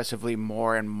progressively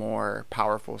more and more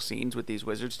powerful scenes with these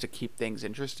wizards to keep things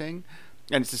interesting.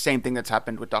 And it's the same thing that's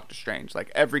happened with Doctor Strange.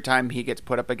 Like, every time he gets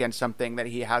put up against something that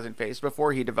he hasn't faced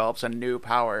before, he develops a new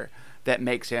power that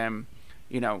makes him,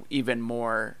 you know, even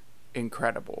more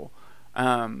incredible.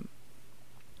 And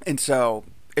so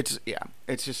it's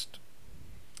just,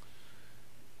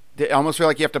 I almost feel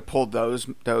like you have to pull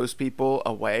those people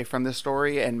away from the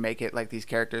story and make it like these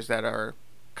characters that are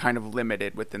kind of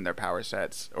limited within their power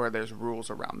sets, or there's rules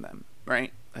around them,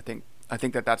 right? I think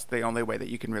that's the only way that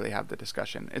you can really have the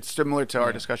discussion. It's similar to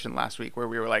our discussion last week where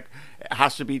we were like, it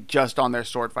has to be just on their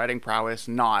sword fighting prowess,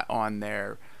 not on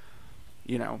their,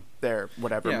 you know, their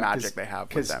whatever magic they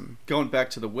have with them. Going back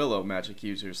to the Willow magic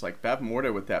users, like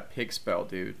Bavmorda with that pig spell,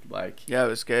 dude, like, yeah, it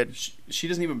was good. She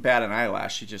doesn't even bat an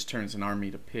eyelash. She just turns an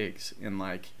army to pigs, and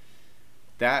like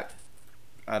that,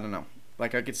 I don't know.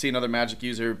 Like, I could see another magic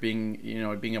user being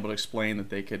able to explain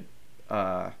that they could,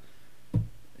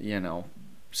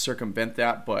 circumvent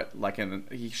that, but like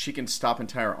she can stop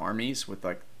entire armies with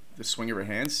like the swing of her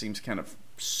hands. Seems kind of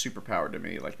super powered to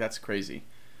me. Like, that's crazy.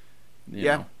 you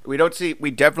Yeah, know.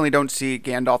 we definitely don't see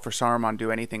Gandalf or Saruman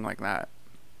do anything like that.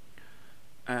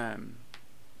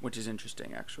 Which is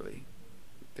interesting, actually,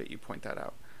 that you point that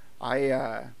out.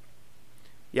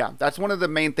 Yeah, that's one of the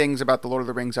main things about the Lord of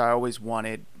the Rings I always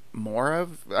wanted more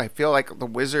of. I feel like the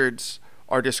wizards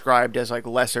are described as like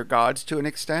lesser gods to an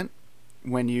extent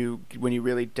when you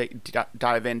really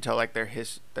dive into like their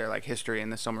like history in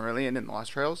the Silmarillion and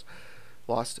the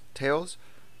Lost Tales.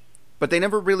 But they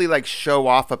never really like show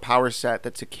off a power set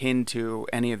that's akin to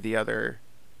any of the other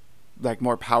like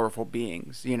more powerful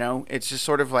beings, you know? It's just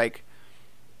sort of like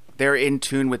they're in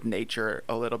tune with nature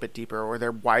a little bit deeper, or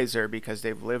they're wiser because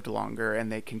they've lived longer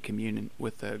and they can commune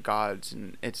with the gods.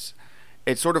 And it's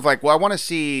sort of like, well, I want to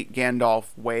see Gandalf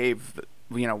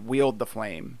wield the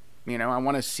flame. You know, I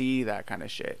want to see that kind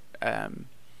of shit.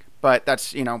 But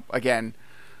that's, again,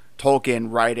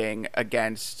 Tolkien writing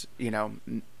against,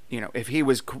 if he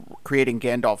was creating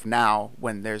Gandalf now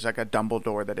when there's like a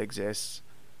Dumbledore that exists,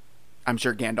 I'm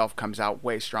sure Gandalf comes out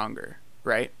way stronger,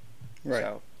 right? Right.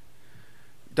 So,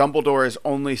 Dumbledore is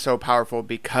only so powerful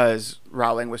because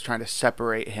Rowling was trying to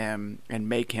separate him and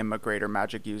make him a greater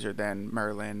magic user than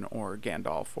Merlin or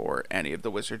Gandalf or any of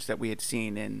the wizards that we had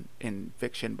seen in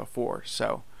fiction before.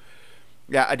 So,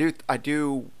 yeah, I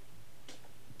do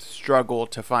struggle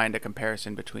to find a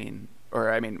comparison between,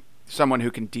 someone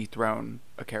who can dethrone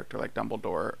a character like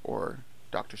Dumbledore or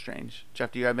Doctor Strange.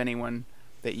 Jeff, do you have anyone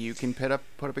that you can put up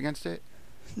against it?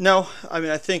 No,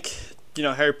 I think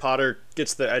Harry Potter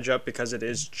gets the edge up because it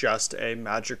is just a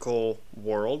magical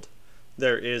world.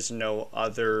 There is no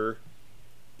other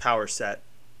power set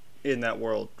in that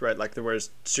world, right? Like,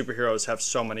 whereas superheroes have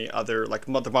so many other, like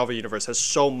the Marvel Universe has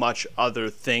so much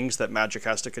other things that magic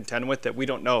has to contend with that we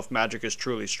don't know if magic is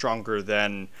truly stronger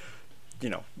than,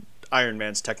 Iron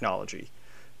Man's technology,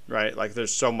 right? Like,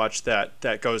 there's so much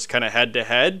that goes kind of head to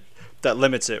head that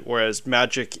limits it, whereas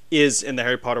magic is in the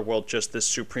Harry Potter world just this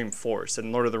supreme force.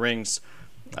 And Lord of the Rings,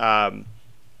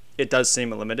 it does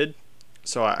seem limited,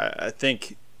 so I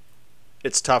think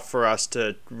it's tough for us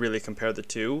to really compare the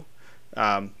two.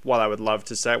 While I would love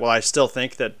to say, I still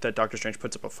think that Doctor Strange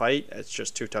puts up a fight. It's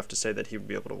just too tough to say that he would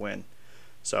be able to win.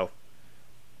 So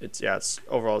it's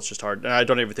overall it's just hard, and I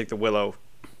don't even think the Willow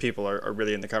people are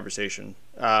really in the conversation.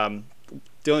 The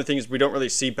only thing is we don't really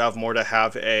see Bavmorda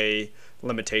have a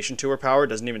limitation to her power. It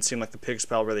doesn't even seem like the pig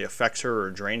spell really affects her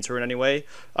or drains her in any way,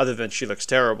 other than she looks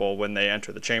terrible when they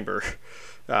enter the chamber.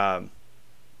 Yeah,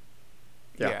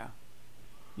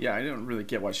 I don't really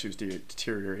get why she was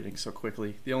deteriorating so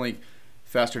quickly. The only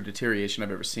faster deterioration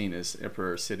I've ever seen is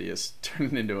Emperor Sidious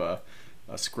turning into a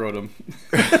scrotum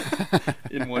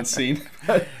in one scene.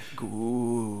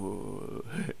 Ooh.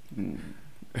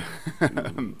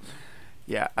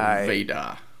 Yeah,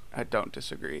 Vader. I don't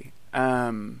disagree.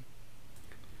 Yeah,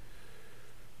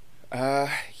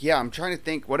 I'm trying to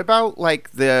think. What about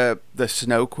like the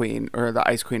Snow Queen or the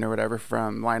Ice Queen or whatever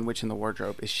from Lion Witch in the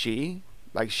Wardrobe? Is she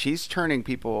like she's turning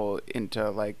people into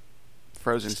like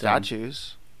frozen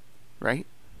statues, right?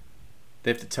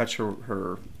 They have to touch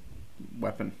her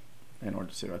weapon in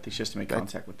order to. I think she has to make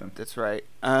contact with them. That's right.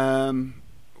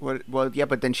 Well, yeah,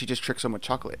 but then she just tricks them with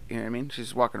chocolate. You know what I mean?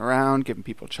 She's walking around giving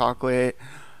people chocolate.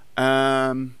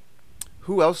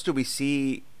 Who else do we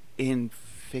see in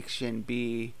fiction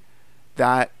be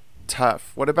that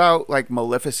tough? What about like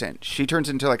Maleficent? She turns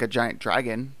into like a giant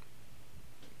dragon.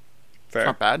 Fair. It's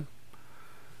not bad.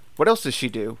 What else does she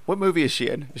do? What movie is she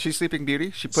in? Is she Sleeping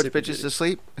Beauty? She puts Sleeping bitches Beauty. to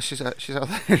sleep. She's out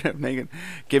there making,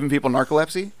 giving people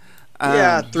narcolepsy.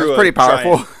 Yeah, through that's pretty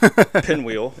powerful.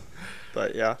 Pinwheel,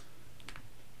 but yeah.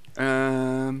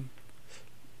 I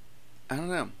don't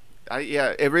know.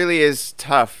 It really is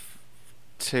tough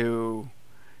to.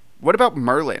 What about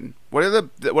Merlin? What are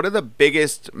the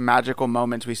biggest magical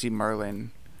moments we see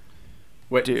Merlin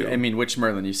do? I mean, which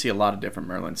Merlin? You see a lot of different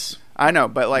Merlins. I know,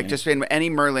 but like just in any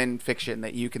Merlin fiction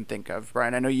that you can think of,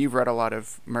 Brian. I know you've read a lot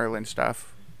of Merlin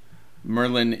stuff.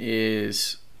 Merlin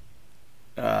is,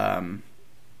 I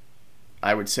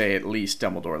would say at least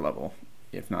Dumbledore level,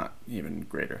 if not even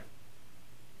greater.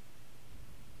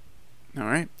 All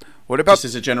right. What about just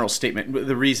as a general statement?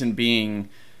 The reason being,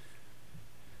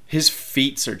 his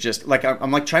feats are just like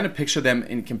I'm like trying to picture them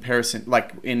in comparison,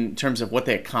 like in terms of what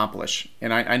they accomplish.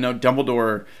 And I know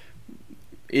Dumbledore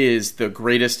is the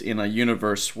greatest in a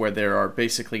universe where there are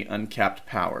basically uncapped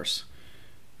powers,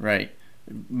 right?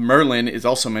 Merlin is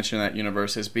also mentioned in that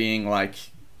universe as being like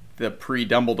the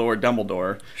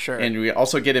pre-Dumbledore. Sure. And we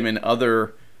also get him in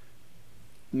other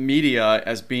media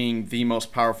as being the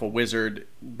most powerful wizard,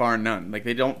 bar none. Like,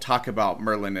 they don't talk about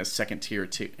Merlin as second tier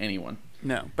to anyone.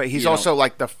 No, but he's also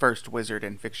like the first wizard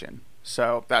in fiction.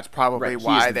 So that's probably Right, he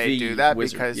why is they the do that,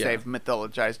 wizard, because yeah. they've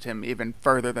mythologized him even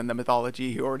further than the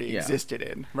mythology he already Yeah. existed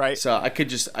in, right? So I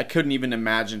couldn't even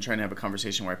imagine trying to have a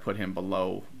conversation where I put him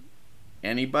below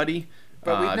anybody.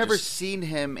 But we've never just- seen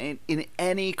him in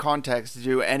any context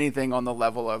do anything on the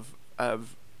level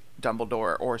of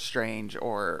Dumbledore or Strange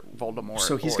or Voldemort.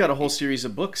 So he's got a whole series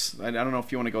of books. I don't know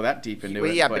if you want to go that deep into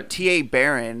Well, it. yeah, but T.A.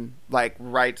 Barron like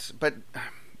writes, but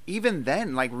even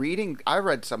then, like reading, I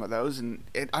read some of those, and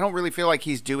I don't really feel like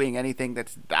he's doing anything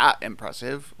that's that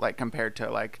impressive, like compared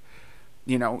to like,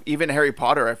 you know, even Harry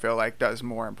Potter. I feel like does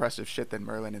more impressive shit than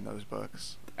Merlin in those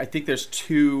books. I think there's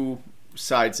two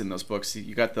sides in those books.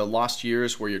 You got the Lost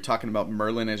Years where you're talking about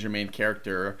Merlin as your main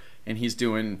character, and he's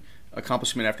doing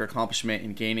accomplishment after accomplishment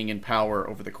and gaining in power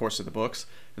over the course of the books.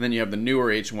 And then you have the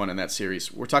newer age one in that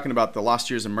series. We're talking about the Lost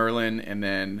Years of Merlin, and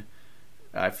then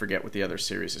I forget what the other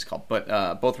series is called,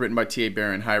 but both written by T.A.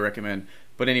 Barron. High recommend.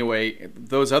 But anyway,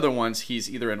 those other ones, he's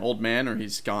either an old man or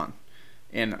he's gone,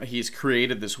 and he's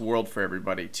created this world for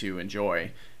everybody to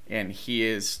enjoy, and he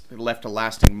has left a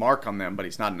lasting mark on them. But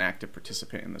he's not an active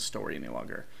participant in the story any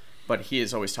longer. But he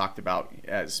is always talked about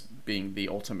as being the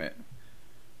ultimate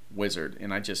wizard,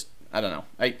 and I don't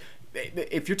know.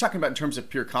 If you're talking about in terms of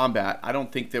pure combat, I don't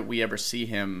think that we ever see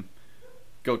him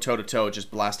go toe-to-toe just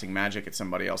blasting magic at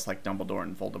somebody else like Dumbledore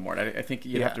and Voldemort. I think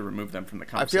you'd have to remove them from the I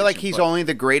conversation. feel like he's only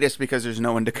the greatest because there's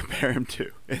no one to compare him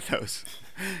to in those.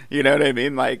 You know what I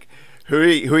mean? Like, who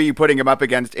are you putting him up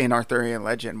against in Arthurian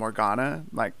legend? Morgana?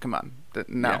 Like, come on.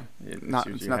 No. Yeah, It's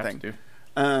nothing. have to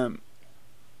do.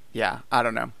 Yeah, I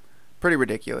don't know. Pretty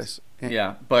ridiculous.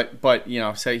 Yeah, but you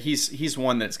know, so he's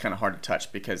one that's kind of hard to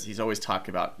touch because he's always talked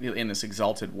about in this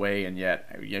exalted way, and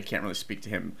yet you can't really speak to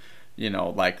him, you know,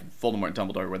 like Voldemort and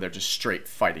Dumbledore, where they're just straight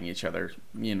fighting each other.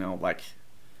 You know, like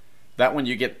that one,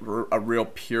 you get a real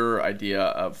pure idea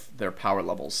of their power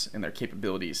levels and their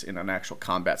capabilities in an actual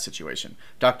combat situation.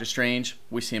 Doctor Strange,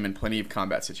 we see him in plenty of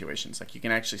combat situations. Like you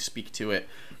can actually speak to it,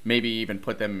 maybe even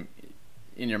put them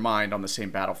in your mind on the same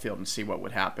battlefield and see what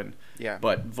would happen. Yeah.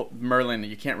 But Merlin,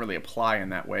 you can't really apply in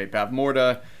that way.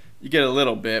 Bavmorda, you get a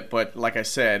little bit, but like I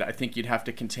said, I think you'd have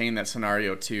to contain that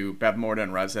scenario to Bavmorda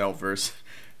and Raziel versus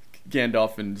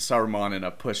Gandalf and Saruman in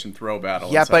a push and throw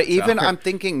battle. Yeah, but inside the even tower. I'm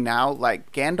thinking now,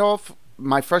 like Gandalf,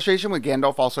 my frustration with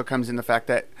Gandalf also comes in the fact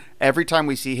that every time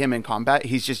we see him in combat,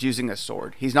 he's just using a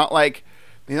sword. He's not like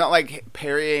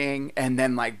parrying and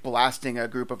then like blasting a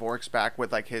group of orcs back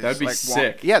with like his. That'd be like,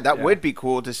 sick. Yeah, that Yeah. would be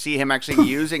cool to see him actually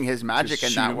using his magic in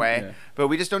shoot that him, way. yeah. But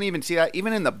we just don't even see that.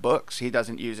 Even in the books, he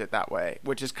doesn't use it that way,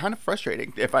 which is kind of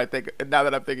frustrating. If I think now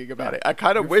that I'm thinking about it, I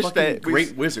kind of You're wish fucking that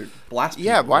great wizard blast.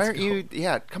 Yeah, people. why Let's aren't go. you?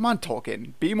 Yeah, come on,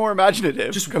 Tolkien, be more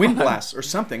imaginative. Just Come wind on. blasts or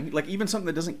something, like even something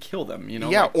that doesn't kill them, you know?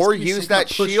 Yeah, like, just or give me some use kind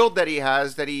that of push. shield that he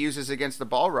has that he uses against the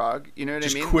Balrog. You know what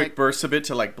Just I mean? quick Like, bursts of it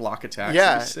to like block attacks.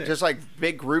 yeah, That'd be sick. just like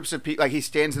big groups of people. Like he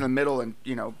stands in the middle and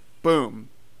boom,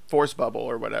 force bubble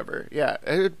or whatever. Yeah,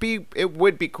 it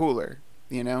would be cooler.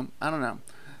 You know, I don't know.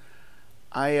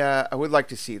 I would like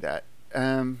to see that.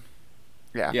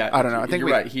 Yeah, I don't know. I think you're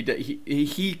right.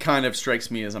 He kind of strikes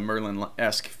me as a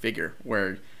Merlin-esque figure,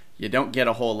 where you don't get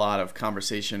a whole lot of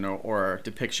conversation or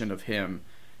depiction of him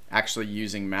actually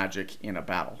using magic in a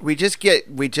battle. we just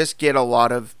get a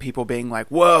lot of people being like,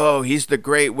 "Whoa, he's the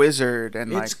great wizard,"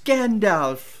 and It's like,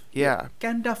 Gandalf. yeah,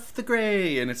 Gandalf the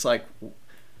Grey, and it's like,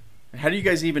 how do you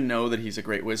guys even know that he's a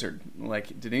great wizard?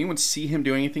 Like, did anyone see him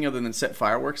do anything other than set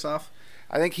fireworks off?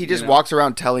 I think he just You know? walks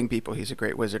around telling people he's a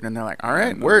great wizard, and they're like, "All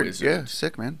right, I'm a word, wizard." yeah,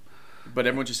 sick, man." But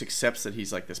everyone just accepts that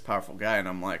he's like this powerful guy, and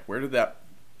I'm like, where did that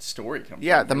story come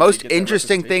Yeah, from? the Where did most they get that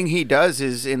interesting representation? thing he does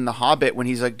is in The Hobbit when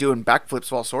he's like doing backflips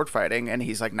while sword fighting, and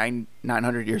he's like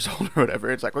 900 years old or whatever.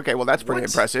 It's like, okay, well that's pretty What?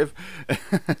 impressive.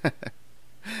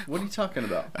 What are you talking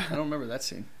about? I don't remember that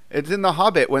scene. It's in The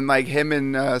Hobbit when like him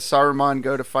and Saruman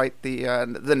go to fight the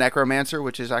Necromancer,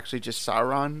 which is actually just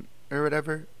Sauron or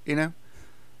whatever. You know,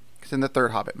 it's in the third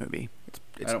Hobbit movie.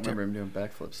 I don't remember him doing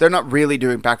backflips. They're not really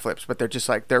doing backflips, but they're just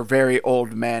like they're very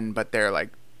old men, but they're like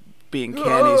being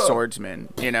canny swordsmen.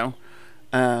 You know,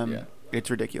 Yeah. It's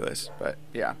ridiculous, but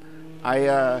yeah, I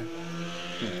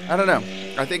don't know.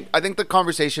 I think the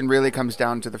conversation really comes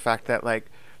down to the fact that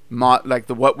like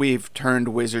what we've turned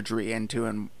wizardry into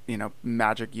and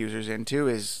magic users into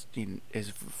is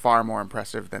far more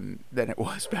impressive than it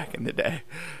was back in the day.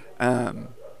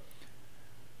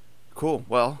 Cool.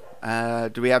 Well,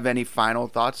 do we have any final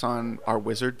thoughts on our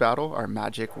wizard battle, our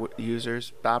magic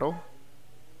users battle?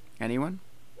 Anyone?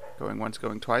 Going once,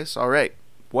 going twice. All right.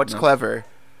 What's No. clever?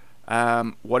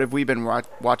 What have we been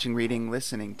watching, reading,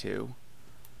 listening to?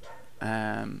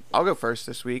 I'll go first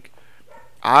this week.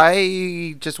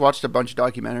 I just watched a bunch of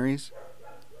documentaries.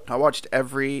 I watched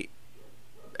every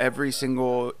every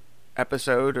single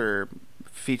episode or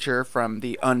feature from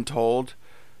the Untold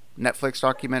Netflix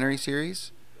documentary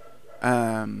series.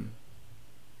 I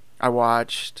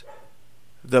watched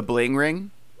The Bling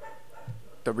Ring,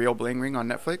 The Real Bling Ring on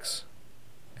Netflix,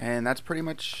 and that's pretty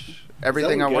much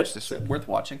everything I watched this week. Worth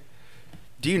watching.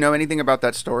 Do you know anything about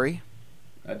that story?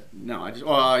 No, I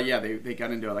just they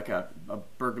got into like a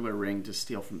burglar ring to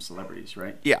steal from celebrities,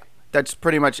 right? Yeah, that's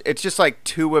pretty much. It's just like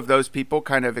two of those people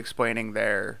kind of explaining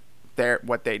their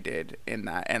what they did in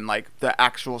that, and like the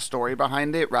actual story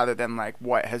behind it, rather than like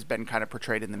what has been kind of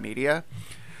portrayed in the media,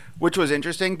 which was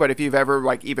interesting. But if you've ever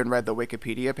like even read the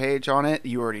Wikipedia page on it,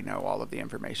 you already know all of the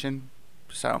information.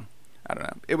 So I don't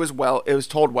know. It was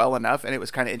told well enough, and it was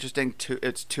kind of interesting.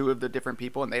 It's two of the different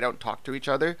people, and they don't talk to each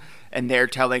other, and they're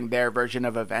telling their version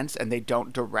of events, and they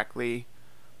don't directly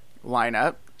line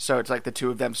up. So it's like the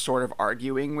two of them sort of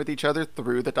arguing with each other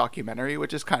through the documentary,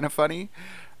 which is kind of funny.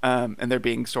 And they're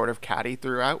being sort of catty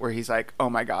throughout, where he's like,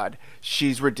 "Oh my God,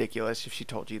 she's ridiculous if she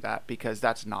told you that, because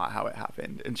that's not how it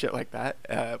happened," and shit like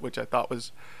that, which I thought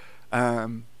was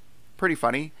pretty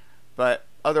funny. But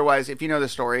otherwise, if you know the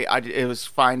story, it was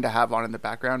fine to have on in the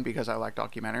background because I like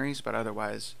documentaries. But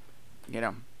otherwise,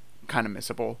 kind of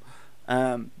missable.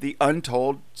 The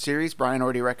Untold series, Brian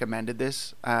already recommended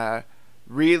this.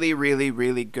 Really, really,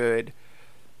 really good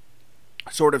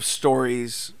sort of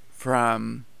stories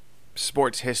from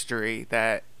sports history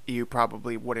that you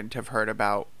probably wouldn't have heard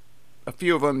about. A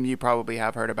few of them you probably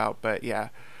have heard about, but yeah,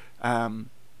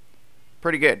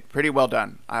 pretty good, pretty well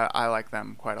done. I like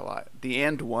them quite a lot. The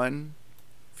And One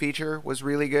feature was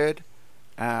really good.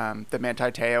 The Manti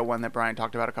Te'o one that Brian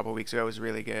talked about a couple weeks ago was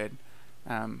really good.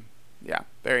 Yeah,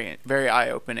 very, very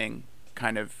eye-opening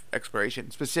kind of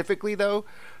exploration. Specifically, though,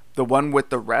 the one with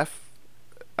the ref,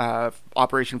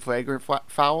 Operation Flagrant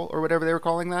Foul, or whatever they were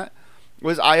calling that,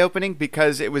 was eye-opening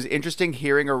because it was interesting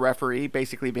hearing a referee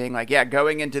basically being like, yeah,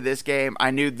 going into this game,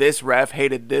 I knew this ref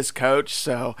hated this coach,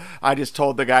 so I just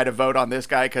told the guy to vote on this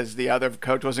guy because the other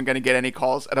coach wasn't going to get any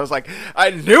calls. And I was like, I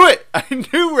knew it! I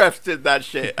knew refs did that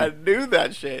shit. I knew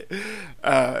that shit.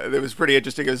 It was pretty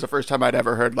interesting. It was the first time I'd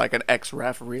ever heard like an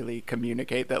ex-ref really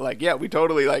communicate that, like, yeah, we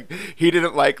totally, like, he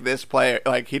didn't like this player.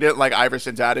 Like, he didn't like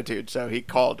Iverson's attitude, so he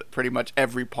called pretty much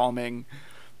every palming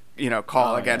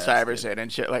call against Iverson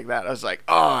and shit like that. I was like,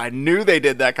 oh, I knew they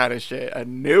did that kind of shit. I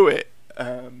knew it.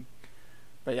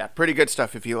 But yeah, pretty good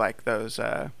stuff if you like those,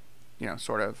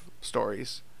 sort of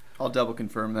stories. I'll double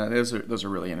confirm that. Those are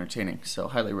really entertaining. So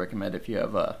highly recommend if you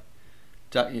have a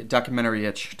documentary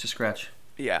itch to scratch.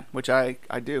 Yeah, which I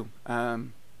do.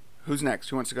 Who's next?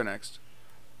 Who wants to go next?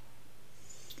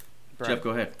 Brian. Jeff,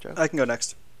 go ahead. Jeff? I can go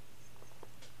next.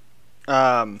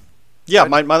 Yeah,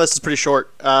 my list is pretty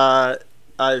short.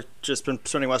 I've just been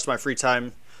spending most of my free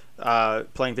time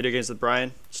playing video games with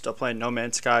Brian. Still playing No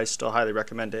Man's Sky. Still highly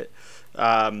recommend it.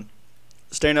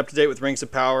 Staying up to date with Rings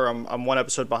of Power. I'm one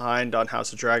episode behind on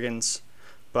House of Dragons.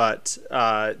 But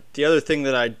the other thing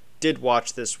that I did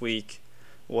watch this week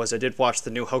was I did watch the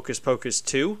new Hocus Pocus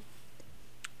 2.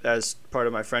 As part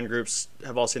of my friend groups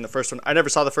have all seen the first one. I never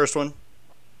saw the first one.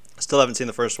 Still haven't seen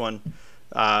the first one.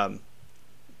 But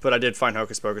I did find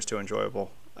Hocus Pocus 2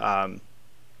 enjoyable.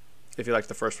 If you liked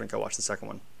the first one, go watch the second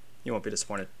one. You won't be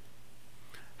disappointed.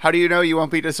 How do you know you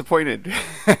won't be disappointed?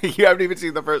 You haven't even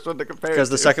seen the first one to compare. Because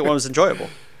the second one was enjoyable.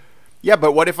 Yeah,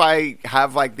 but what if I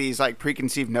have like these like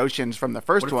preconceived notions from the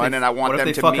first one, and I want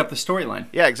them to fuck up the storyline?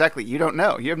 Yeah, exactly. You don't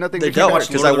know. You have nothing. They don't,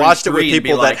 because I watched it with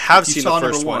people that have seen the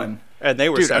first one, and they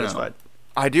were satisfied.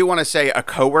 I do want to say a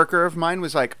coworker of mine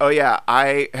was like, "Oh yeah,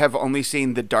 I have only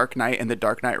seen The Dark Knight and The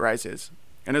Dark Knight Rises,"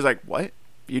 and I was like, "What?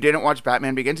 You didn't watch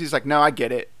Batman Begins?" He's like, "No, I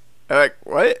get it." I'm like,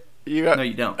 what? No,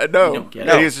 you don't. No. You don't get it.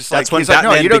 No, he's just like,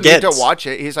 no, you don't need to watch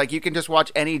it. He's like, you can just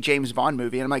watch any James Bond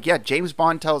movie. And I'm like, yeah, James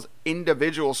Bond tells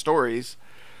individual stories.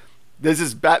 This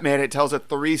is Batman. It tells a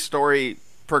 3-story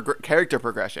character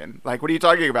progression. Like, what are you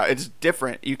talking about? It's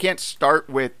different. You can't start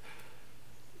with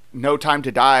No Time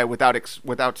to Die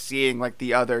without seeing like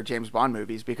the other James Bond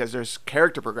movies, because there's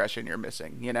character progression you're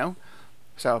missing,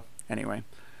 So anyway,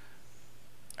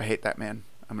 I hate that man.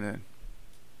 I'm going to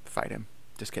fight him.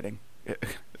 Just kidding.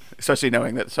 Especially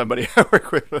knowing that somebody I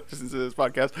work with listens to this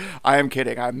podcast. I am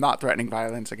kidding. I'm not threatening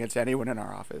violence against anyone in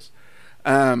our office.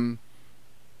 Brian,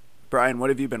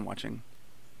 what have you been watching?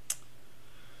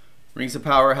 Rings of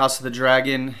Power, House of the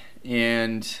Dragon,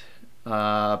 and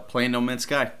playing No Man's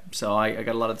Sky. So I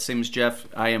got a lot of the same as Jeff.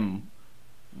 I am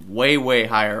way, way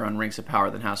higher on Rings of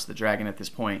Power than House of the Dragon at this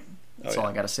point. That's all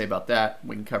I got to say about that.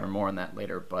 We can cover more on that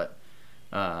later, but...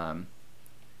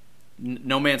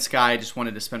 No Man's Sky, I just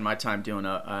wanted to spend my time doing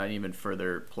an even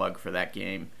further plug for that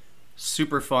game.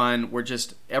 super fun. We're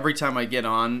just every time I get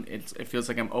on, it feels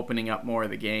like I'm opening up more of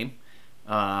the game.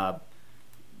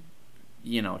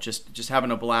 Just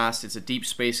having a blast. It's a deep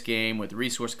space game with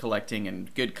resource collecting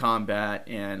and good combat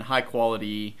and high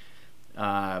quality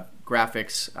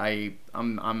graphics.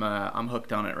 I'm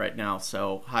hooked on it right now.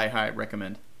 So high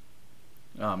recommend.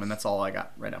 And that's all I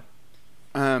got right now.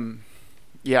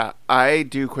 Yeah, I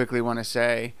do quickly want to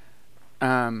say,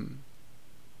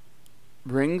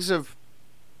 Rings of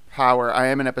Power. I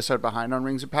am an episode behind on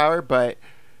Rings of Power, but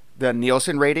the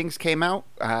Nielsen ratings came out.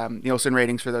 Nielsen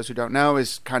ratings, for those who don't know,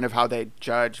 is kind of how they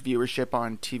judge viewership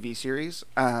on TV series.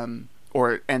 And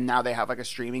now they have like a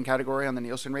streaming category on the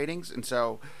Nielsen ratings, and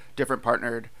so different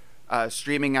partnered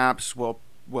streaming apps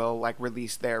will like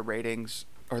release their ratings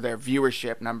or their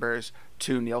viewership numbers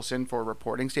to Nielsen for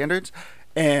reporting standards.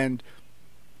 And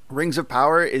Rings of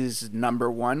Power is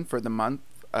number 1 for the month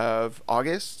of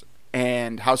August,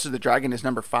 and House of the Dragon is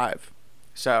number 5.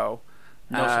 So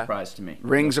no surprise to me.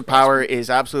 Rings of Power is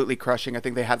absolutely crushing. I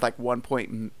think they had like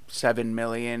 1.7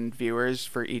 million viewers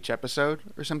for each episode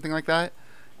or something like that.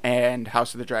 And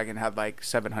House of the Dragon had like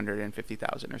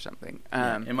 750,000 or something.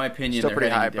 In my opinion, they're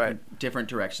heading different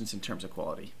directions in terms of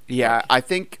quality. Yeah, I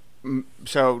think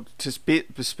so. To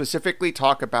specifically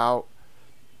talk about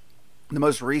the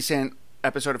most recent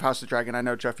episode of House of the Dragon, I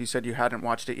know, Jeff, you said you hadn't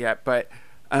watched it yet, but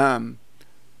I'm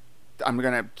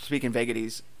going to speak in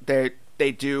vagaries.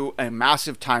 They do a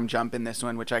massive time jump in this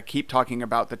one, which I keep talking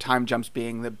about, the time jumps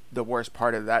being the worst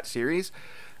part of that series.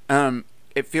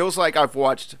 It feels like I've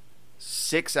watched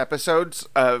 6 episodes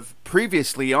of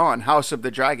previously on House of the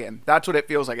Dragon. That's what it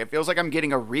feels like. It feels like I'm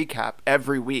getting a recap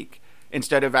every week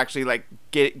instead of actually like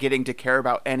getting to care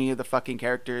about any of the fucking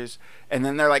characters. And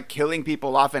then they're like killing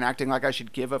people off and acting like I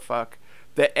should give a fuck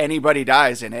that anybody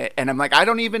dies in it. And I'm like, I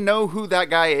don't even know who that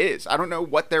guy is. I don't know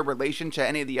what their relation to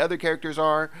any of the other characters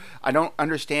are. I don't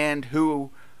understand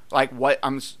I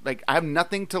have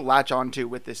nothing to latch onto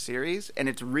with this series, and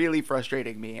it's really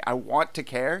frustrating me. I want to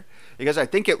care because I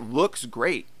think it looks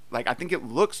great. Like, I think it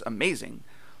looks amazing.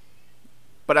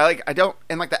 But I don't,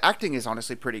 and like the acting is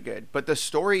honestly pretty good, but the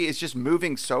story is just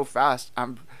moving so fast.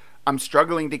 I'm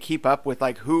struggling to keep up with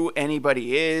like who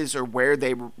anybody is or where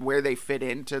they fit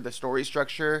into the story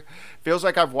structure. Feels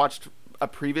like I've watched a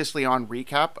previously on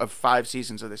recap of 5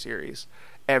 seasons of the series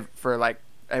for like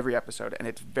every episode, and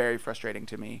it's very frustrating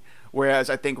to me. Whereas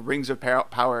I think Rings of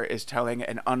Power is telling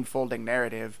an unfolding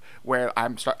narrative where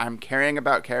I'm caring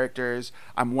about characters,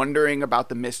 I'm wondering about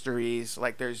the mysteries,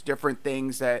 like there's different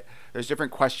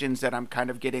questions that I'm kind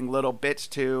of getting little bits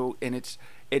to, and it's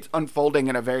unfolding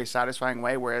in a very satisfying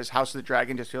way, whereas House of the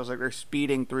Dragon just feels like they're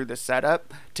speeding through the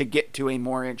setup to get to a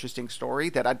more interesting story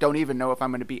that I don't even know if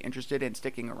I'm going to be interested in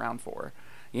sticking around for,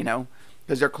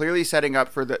 because they're clearly setting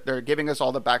up they're giving us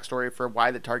all the backstory for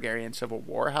why the Targaryen Civil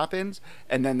War happens,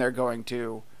 and then they're going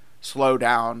to slow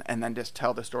down and then just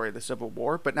tell the story of the Civil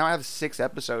War. But now I have 6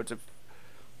 episodes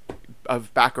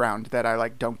of background that I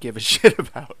like don't give a shit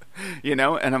about, and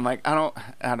I'm like, I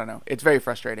don't know. It's very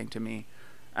frustrating to me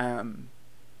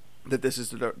that this is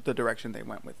the direction they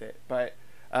went with it. But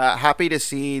happy to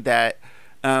see that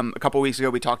a couple weeks ago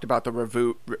we talked about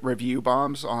the review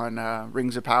bombs on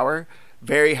Rings of Power.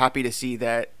 Very happy to see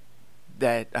that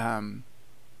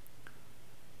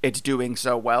it's doing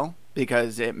so well,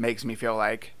 because it makes me feel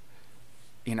like,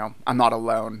 I'm not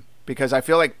alone. Because I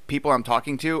feel like people I'm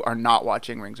talking to are not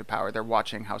watching Rings of Power. They're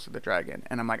watching House of the Dragon.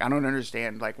 And I'm like, I don't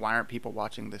understand. Like, why aren't people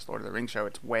watching this Lord of the Rings show?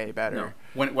 It's way better.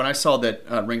 No. When I saw that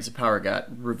Rings of Power got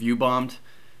review bombed,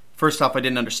 first off, I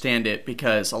didn't understand it,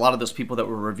 because a lot of those people that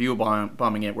were review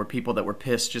bombing it were people that were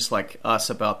pissed just like us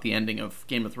about the ending of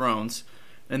Game of Thrones.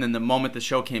 And then the moment the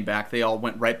show came back, they all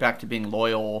went right back to being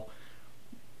loyal,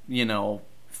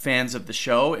 fans of the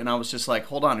show. And I was just like,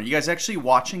 hold on, are you guys actually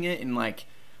watching it and like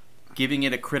giving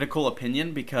it a critical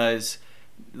opinion? Because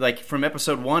like from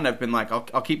episode 1, I've been like,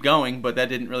 I'll keep going, but that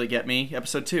didn't really get me.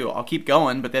 Episode 2, I'll keep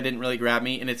going, but that didn't really grab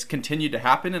me. And it's continued to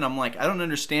happen. And I'm like, I don't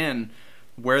understand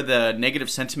where the negative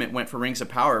sentiment went for Rings of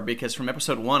Power, because from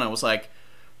episode 1, I was like,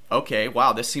 okay,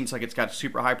 wow, this seems like it's got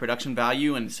super high production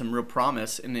value and some real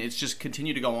promise, and it's just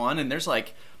continued to go on. And there's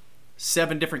like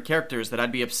 7 different characters that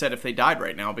I'd be upset if they died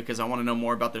right now, because I want to know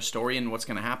more about their story and what's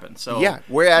going to happen. So yeah,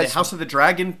 whereas House of the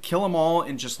Dragon, kill them all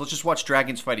and let's just watch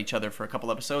dragons fight each other for a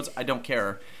couple episodes. I don't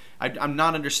care. I'm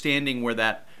not understanding where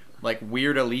that like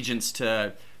weird allegiance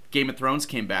to Game of Thrones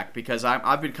came back, because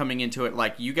I've been coming into it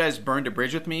like, you guys burned a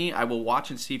bridge with me. I will watch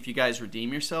and see if you guys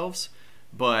redeem yourselves.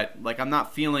 But like, I'm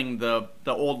not feeling the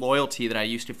old loyalty that I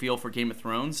used to feel for Game of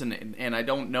Thrones, and I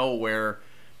don't know where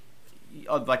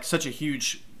like such a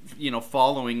huge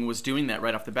following was doing that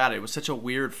right off the bat. It was such a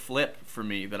weird flip for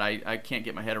me that I can't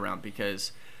get my head around,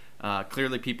 because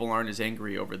clearly people aren't as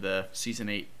angry over the season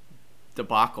 8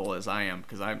 debacle as I am,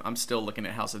 because I'm still looking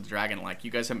at House of the Dragon like,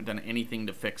 you guys haven't done anything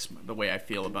to fix the way I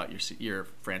feel about your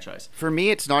franchise. For me,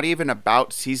 it's not even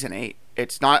about season 8.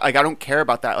 It's not like I don't care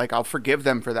about that. Like, I'll forgive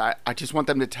them for that. I just want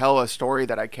them to tell a story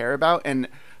that I care about. And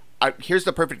here's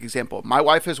the perfect example. My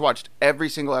wife has watched every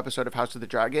single episode of House of the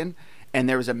Dragon, and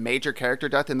there was a major character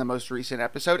death in the most recent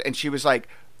episode, and she was like,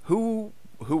 who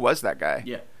was that guy?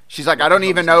 Yeah. She's like, I don't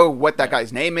even know what that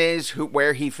guy's name is,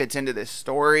 where he fits into this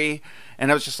story. And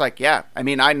I was just like, yeah, I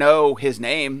mean, I know his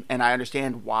name and I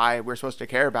understand why we're supposed to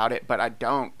care about it, but I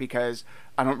don't, because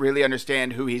I don't really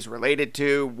understand who he's related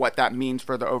to, what that means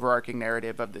for the overarching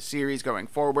narrative of the series going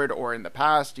forward or in the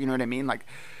past. You know what I mean? Like,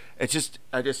 it's just,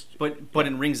 But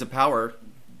in Rings of Power,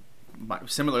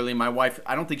 similarly, my wife,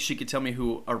 I don't think she could tell me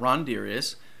who Arondir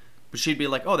is. But she'd be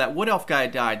like, "Oh, that wood elf guy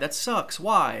died. That sucks.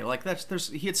 Why? Like,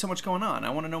 he had so much going on. I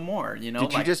want to know more." You know.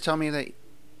 Did you just tell me that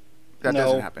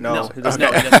doesn't happen? No, he doesn't.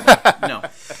 Okay. No, he doesn't. No.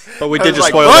 But we did just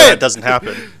like, spoil that it doesn't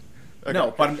happen. Okay.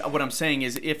 No, but what I'm saying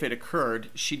is, if it occurred,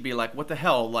 she'd be like, "What the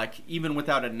hell?" Like, even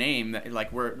without a name, that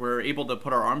like we're able to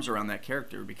put our arms around that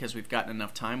character because we've gotten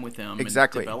enough time with him.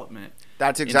 Exactly. And development.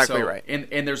 That's exactly right.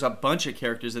 And there's a bunch of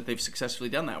characters that they've successfully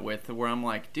done that with, where I'm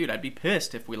like, dude, I'd be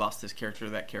pissed if we lost this character or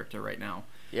that character right now.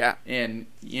 Yeah. And,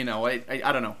 I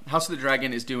don't know. House of the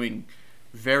Dragon is doing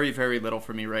very, very little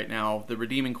for me right now. The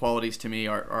redeeming qualities to me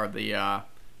are the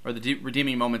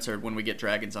redeeming moments are when we get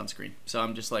dragons on screen. So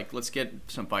I'm just like, let's get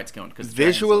some fights going, because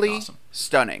visually awesome.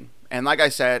 Stunning. And like I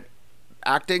said,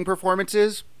 acting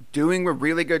performances, doing a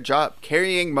really good job,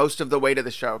 carrying most of the weight of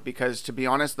the show, because to be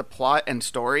honest, the plot and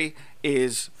story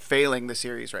is failing the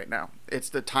series right now. It's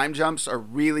the time jumps are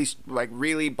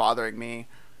really bothering me.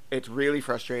 It's really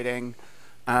frustrating.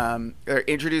 They're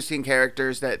introducing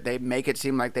characters that they make it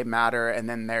seem like they matter, and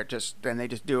then they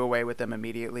just do away with them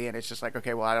immediately, and it's just like,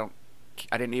 okay, well,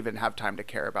 I didn't even have time to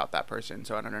care about that person,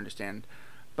 so I don't understand.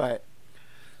 But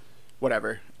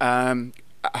whatever.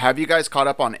 Have you guys caught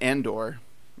up on Andor?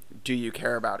 Do you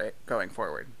care about it going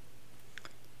forward?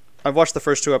 I've watched the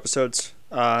first 2 episodes.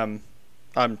 I'm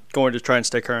going to try and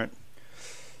stay current.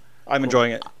 I'm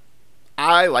enjoying it.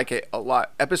 I like it a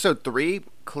lot. Episode 3,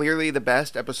 clearly the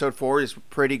best. Episode 4 is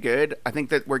pretty good. I think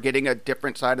that we're getting a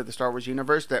different side of the Star Wars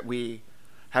universe that we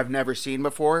have never seen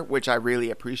before, which I really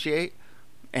appreciate.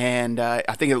 And I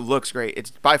think it looks great.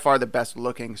 It's by far the best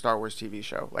looking Star Wars TV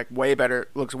show. Like, way better.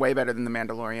 Looks way better than The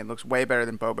Mandalorian. Looks way better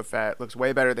than Boba Fett. Looks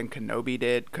way better than Kenobi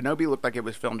did. Kenobi looked like it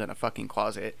was filmed in a fucking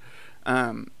closet.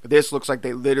 This looks like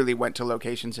they literally went to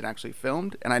locations and actually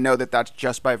filmed. And I know that that's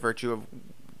just by virtue of,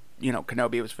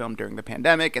 Kenobi was filmed during the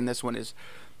pandemic, and this one is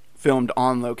filmed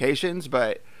on locations.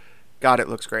 But God, it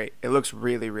looks great. It looks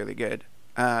really, really good.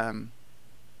 But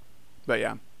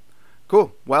yeah,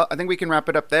 cool. Well, I think we can wrap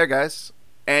it up there, guys.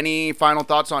 Any final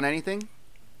thoughts on anything?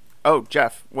 Oh,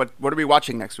 Jeff, what are we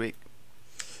watching next week?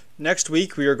 Next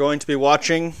week, we are going to be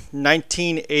watching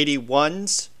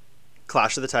 1981's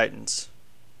Clash of the Titans.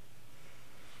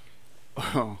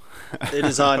 Oh. It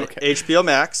is on Okay. HBO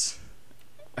Max.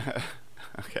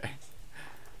 Okay.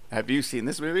 Have you seen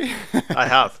this movie? I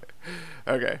have.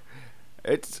 Okay.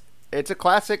 It's a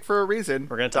classic for a reason.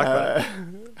 We're going to talk about it.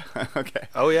 Okay.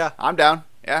 Oh, yeah. I'm down.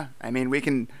 Yeah. I mean, we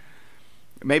can...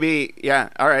 Maybe, yeah.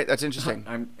 All right, that's interesting.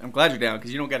 I'm glad you're down,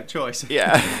 because you don't got a choice.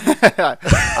 Yeah,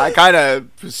 I kind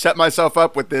of set myself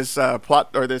up with this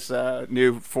plot or this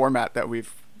new format that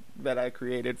I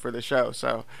created for the show.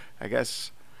 So I guess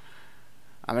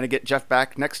I'm gonna get Jeff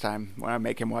back next time when I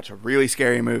make him watch a really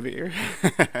scary movie.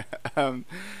 All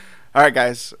right,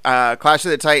 guys. Clash of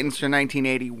the Titans for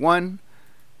 1981.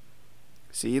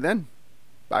 See you then.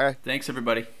 Bye. Thanks,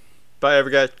 everybody. Bye,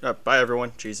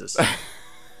 everyone. Jesus.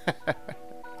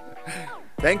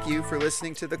 Thank you for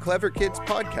listening to the Clever Kids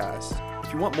podcast.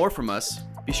 If you want more from us,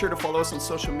 be sure to follow us on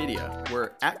social media.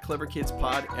 We're at Clever Kids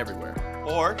Pod everywhere.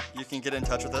 Or you can get in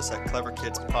touch with us at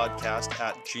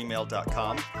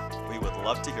cleverkidspodcast@gmail.com. We would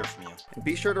love to hear from you. And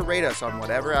be sure to rate us on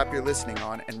whatever app you're listening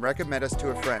on and recommend us to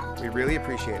a friend. We really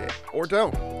appreciate it. Or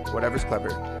don't. Whatever's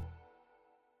clever.